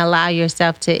 and allow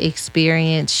yourself to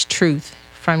experience truth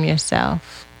from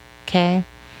yourself. Okay?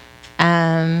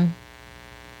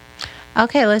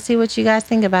 Okay, let's see what you guys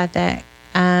think about that.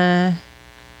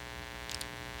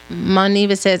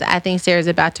 Moniva says, I think Sarah's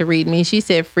about to read me. She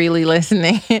said freely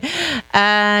listening.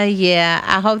 Yeah,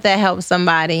 I hope that helps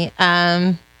somebody.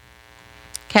 Cache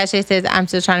says, I'm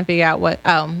still trying to figure out what,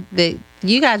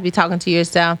 you guys be talking to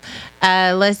yourself.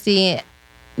 Let's see.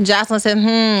 Jocelyn said,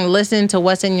 listen to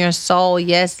what's in your soul.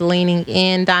 Yes, leaning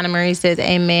in. Donna Marie says,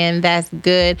 amen. That's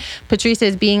good. Patrice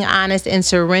says, being honest and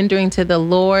surrendering to the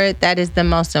Lord. That is the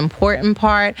most important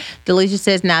part. Delisha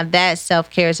says, now that's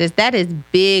self-care. Says, that is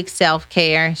big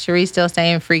self-care. Cherie still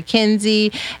saying free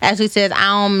Kenzie. Ashley says, I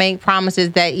don't make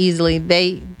promises that easily.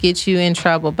 They get you in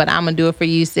trouble, but I'm going to do it for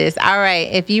you, sis. All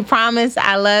right. If you promise,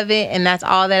 I love it. And that's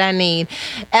all that I need.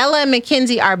 Ella and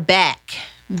Mackenzie are back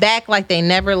like they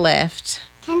never left.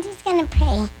 Kenzie's gonna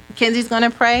pray. Kenzie's going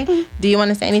to pray. Do you want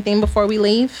to say anything before we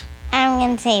leave? I'm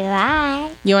gonna say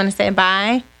bye. You want to say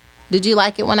bye? Did you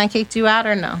like it when I kicked you out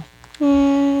or no?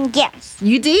 Yes.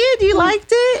 You did? You liked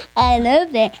it? I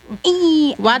loved it.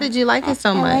 Why did you like it so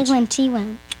I much? like when she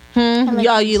went.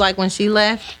 You like when she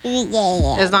left?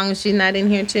 Yeah. As long as she's not in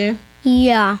here too?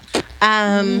 Yeah.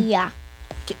 Yeah.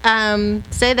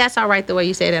 Say that's all right the way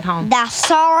you say it at home.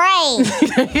 That's all right.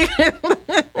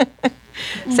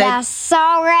 That's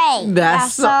all right.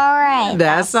 That's all right.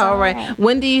 That's all right.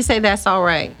 When do you say that's all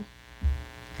right?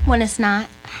 When it's not.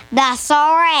 That's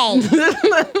all right.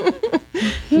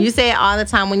 You say it all the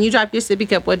time. When you drop your sippy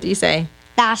cup, what do you say?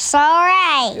 That's all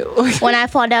right. When I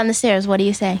fall down the stairs, what do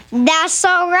you say? That's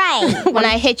all right. When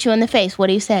I hit you in the face, what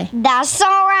do you say? That's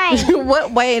all right.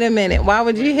 What? Wait a minute. Why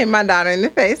would you hit my daughter in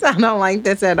the face? I don't like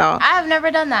this at all. I have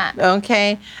never done that.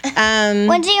 Okay.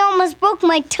 When she almost broke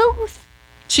my tooth.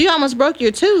 She almost broke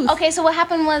your tooth. Okay, so what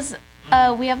happened was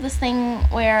we have this thing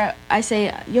where I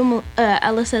say,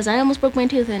 Ella says, I almost broke my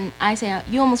tooth, and I say,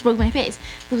 you almost broke my face.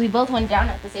 Because we both went down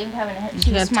at the same time, and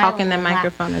she was smiling. Talking in the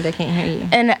microphone and they can't hear you.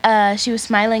 And she was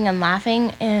smiling and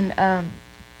laughing, and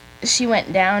she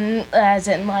went down as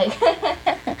in like,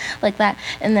 like that.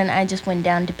 And then I just went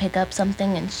down to pick up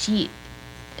something, and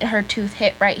her tooth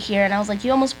hit right here, and I was like,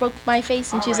 you almost broke my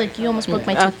face, and she's like, you almost broke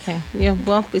my tooth. Okay. Yeah,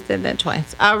 well, we said that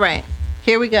twice. All right.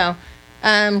 Here we go.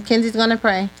 Kenzie's going to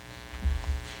pray.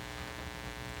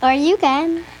 Are you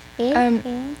good?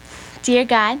 Dear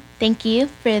God, thank you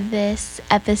for this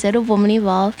episode of Woman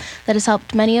Evolve that has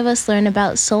helped many of us learn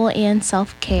about soul and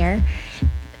self-care.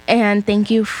 And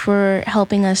thank you for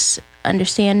helping us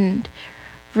understand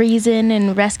reason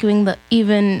and rescuing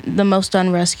even the most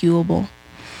unrescuable.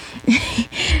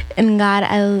 And God,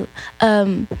 I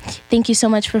thank you so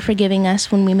much for forgiving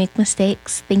us when we make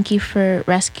mistakes. Thank you for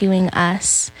rescuing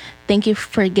us. Thank you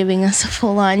for giving us a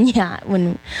full-on yacht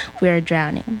when we're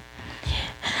drowning.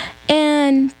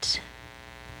 And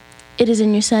it is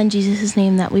in your Son, Jesus'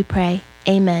 name, that we pray.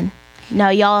 Amen. Now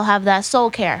y'all have that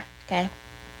soul care, okay?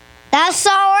 That's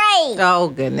all right.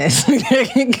 Oh, goodness.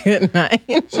 Good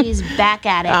night. She's back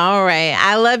at it. All right.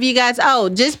 I love you guys. Oh,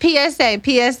 just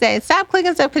PSA. Stop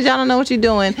clicking stuff because y'all don't know what you're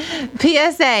doing.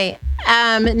 PSA.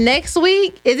 Next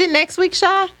week. Is it next week,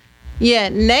 Shaw? Yeah,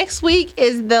 next week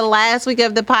is the last week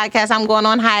of the podcast. I'm going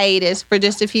on hiatus for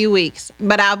just a few weeks,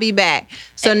 but I'll be back.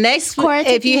 So next week,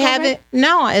 if you haven't,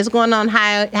 no, it's going on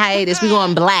hiatus. We're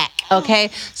going black, okay?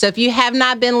 So if you have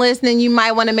not been listening, you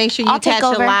might want to make sure you catch a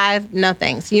live. No,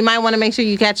 thanks. You might want to make sure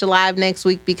you catch a live next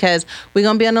week because we're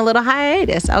going to be on a little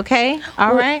hiatus, okay?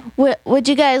 All right? Would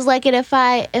you guys like it if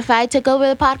I took over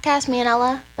the podcast, me and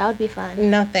Ella? That would be fun.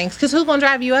 No, thanks. Because who's going to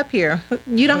drive you up here?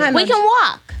 You don't have We can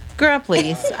walk. Girl,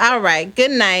 please. All right.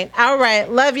 Good night. All right.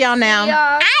 Love y'all now.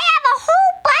 I have a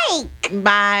whole bike.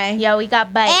 Bye. Yo, we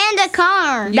got bikes. And a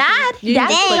car. Dad You can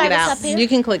could click drive it us out. up here. You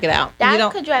can click it out.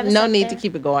 Dad could drive us no up need there. to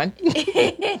keep it going.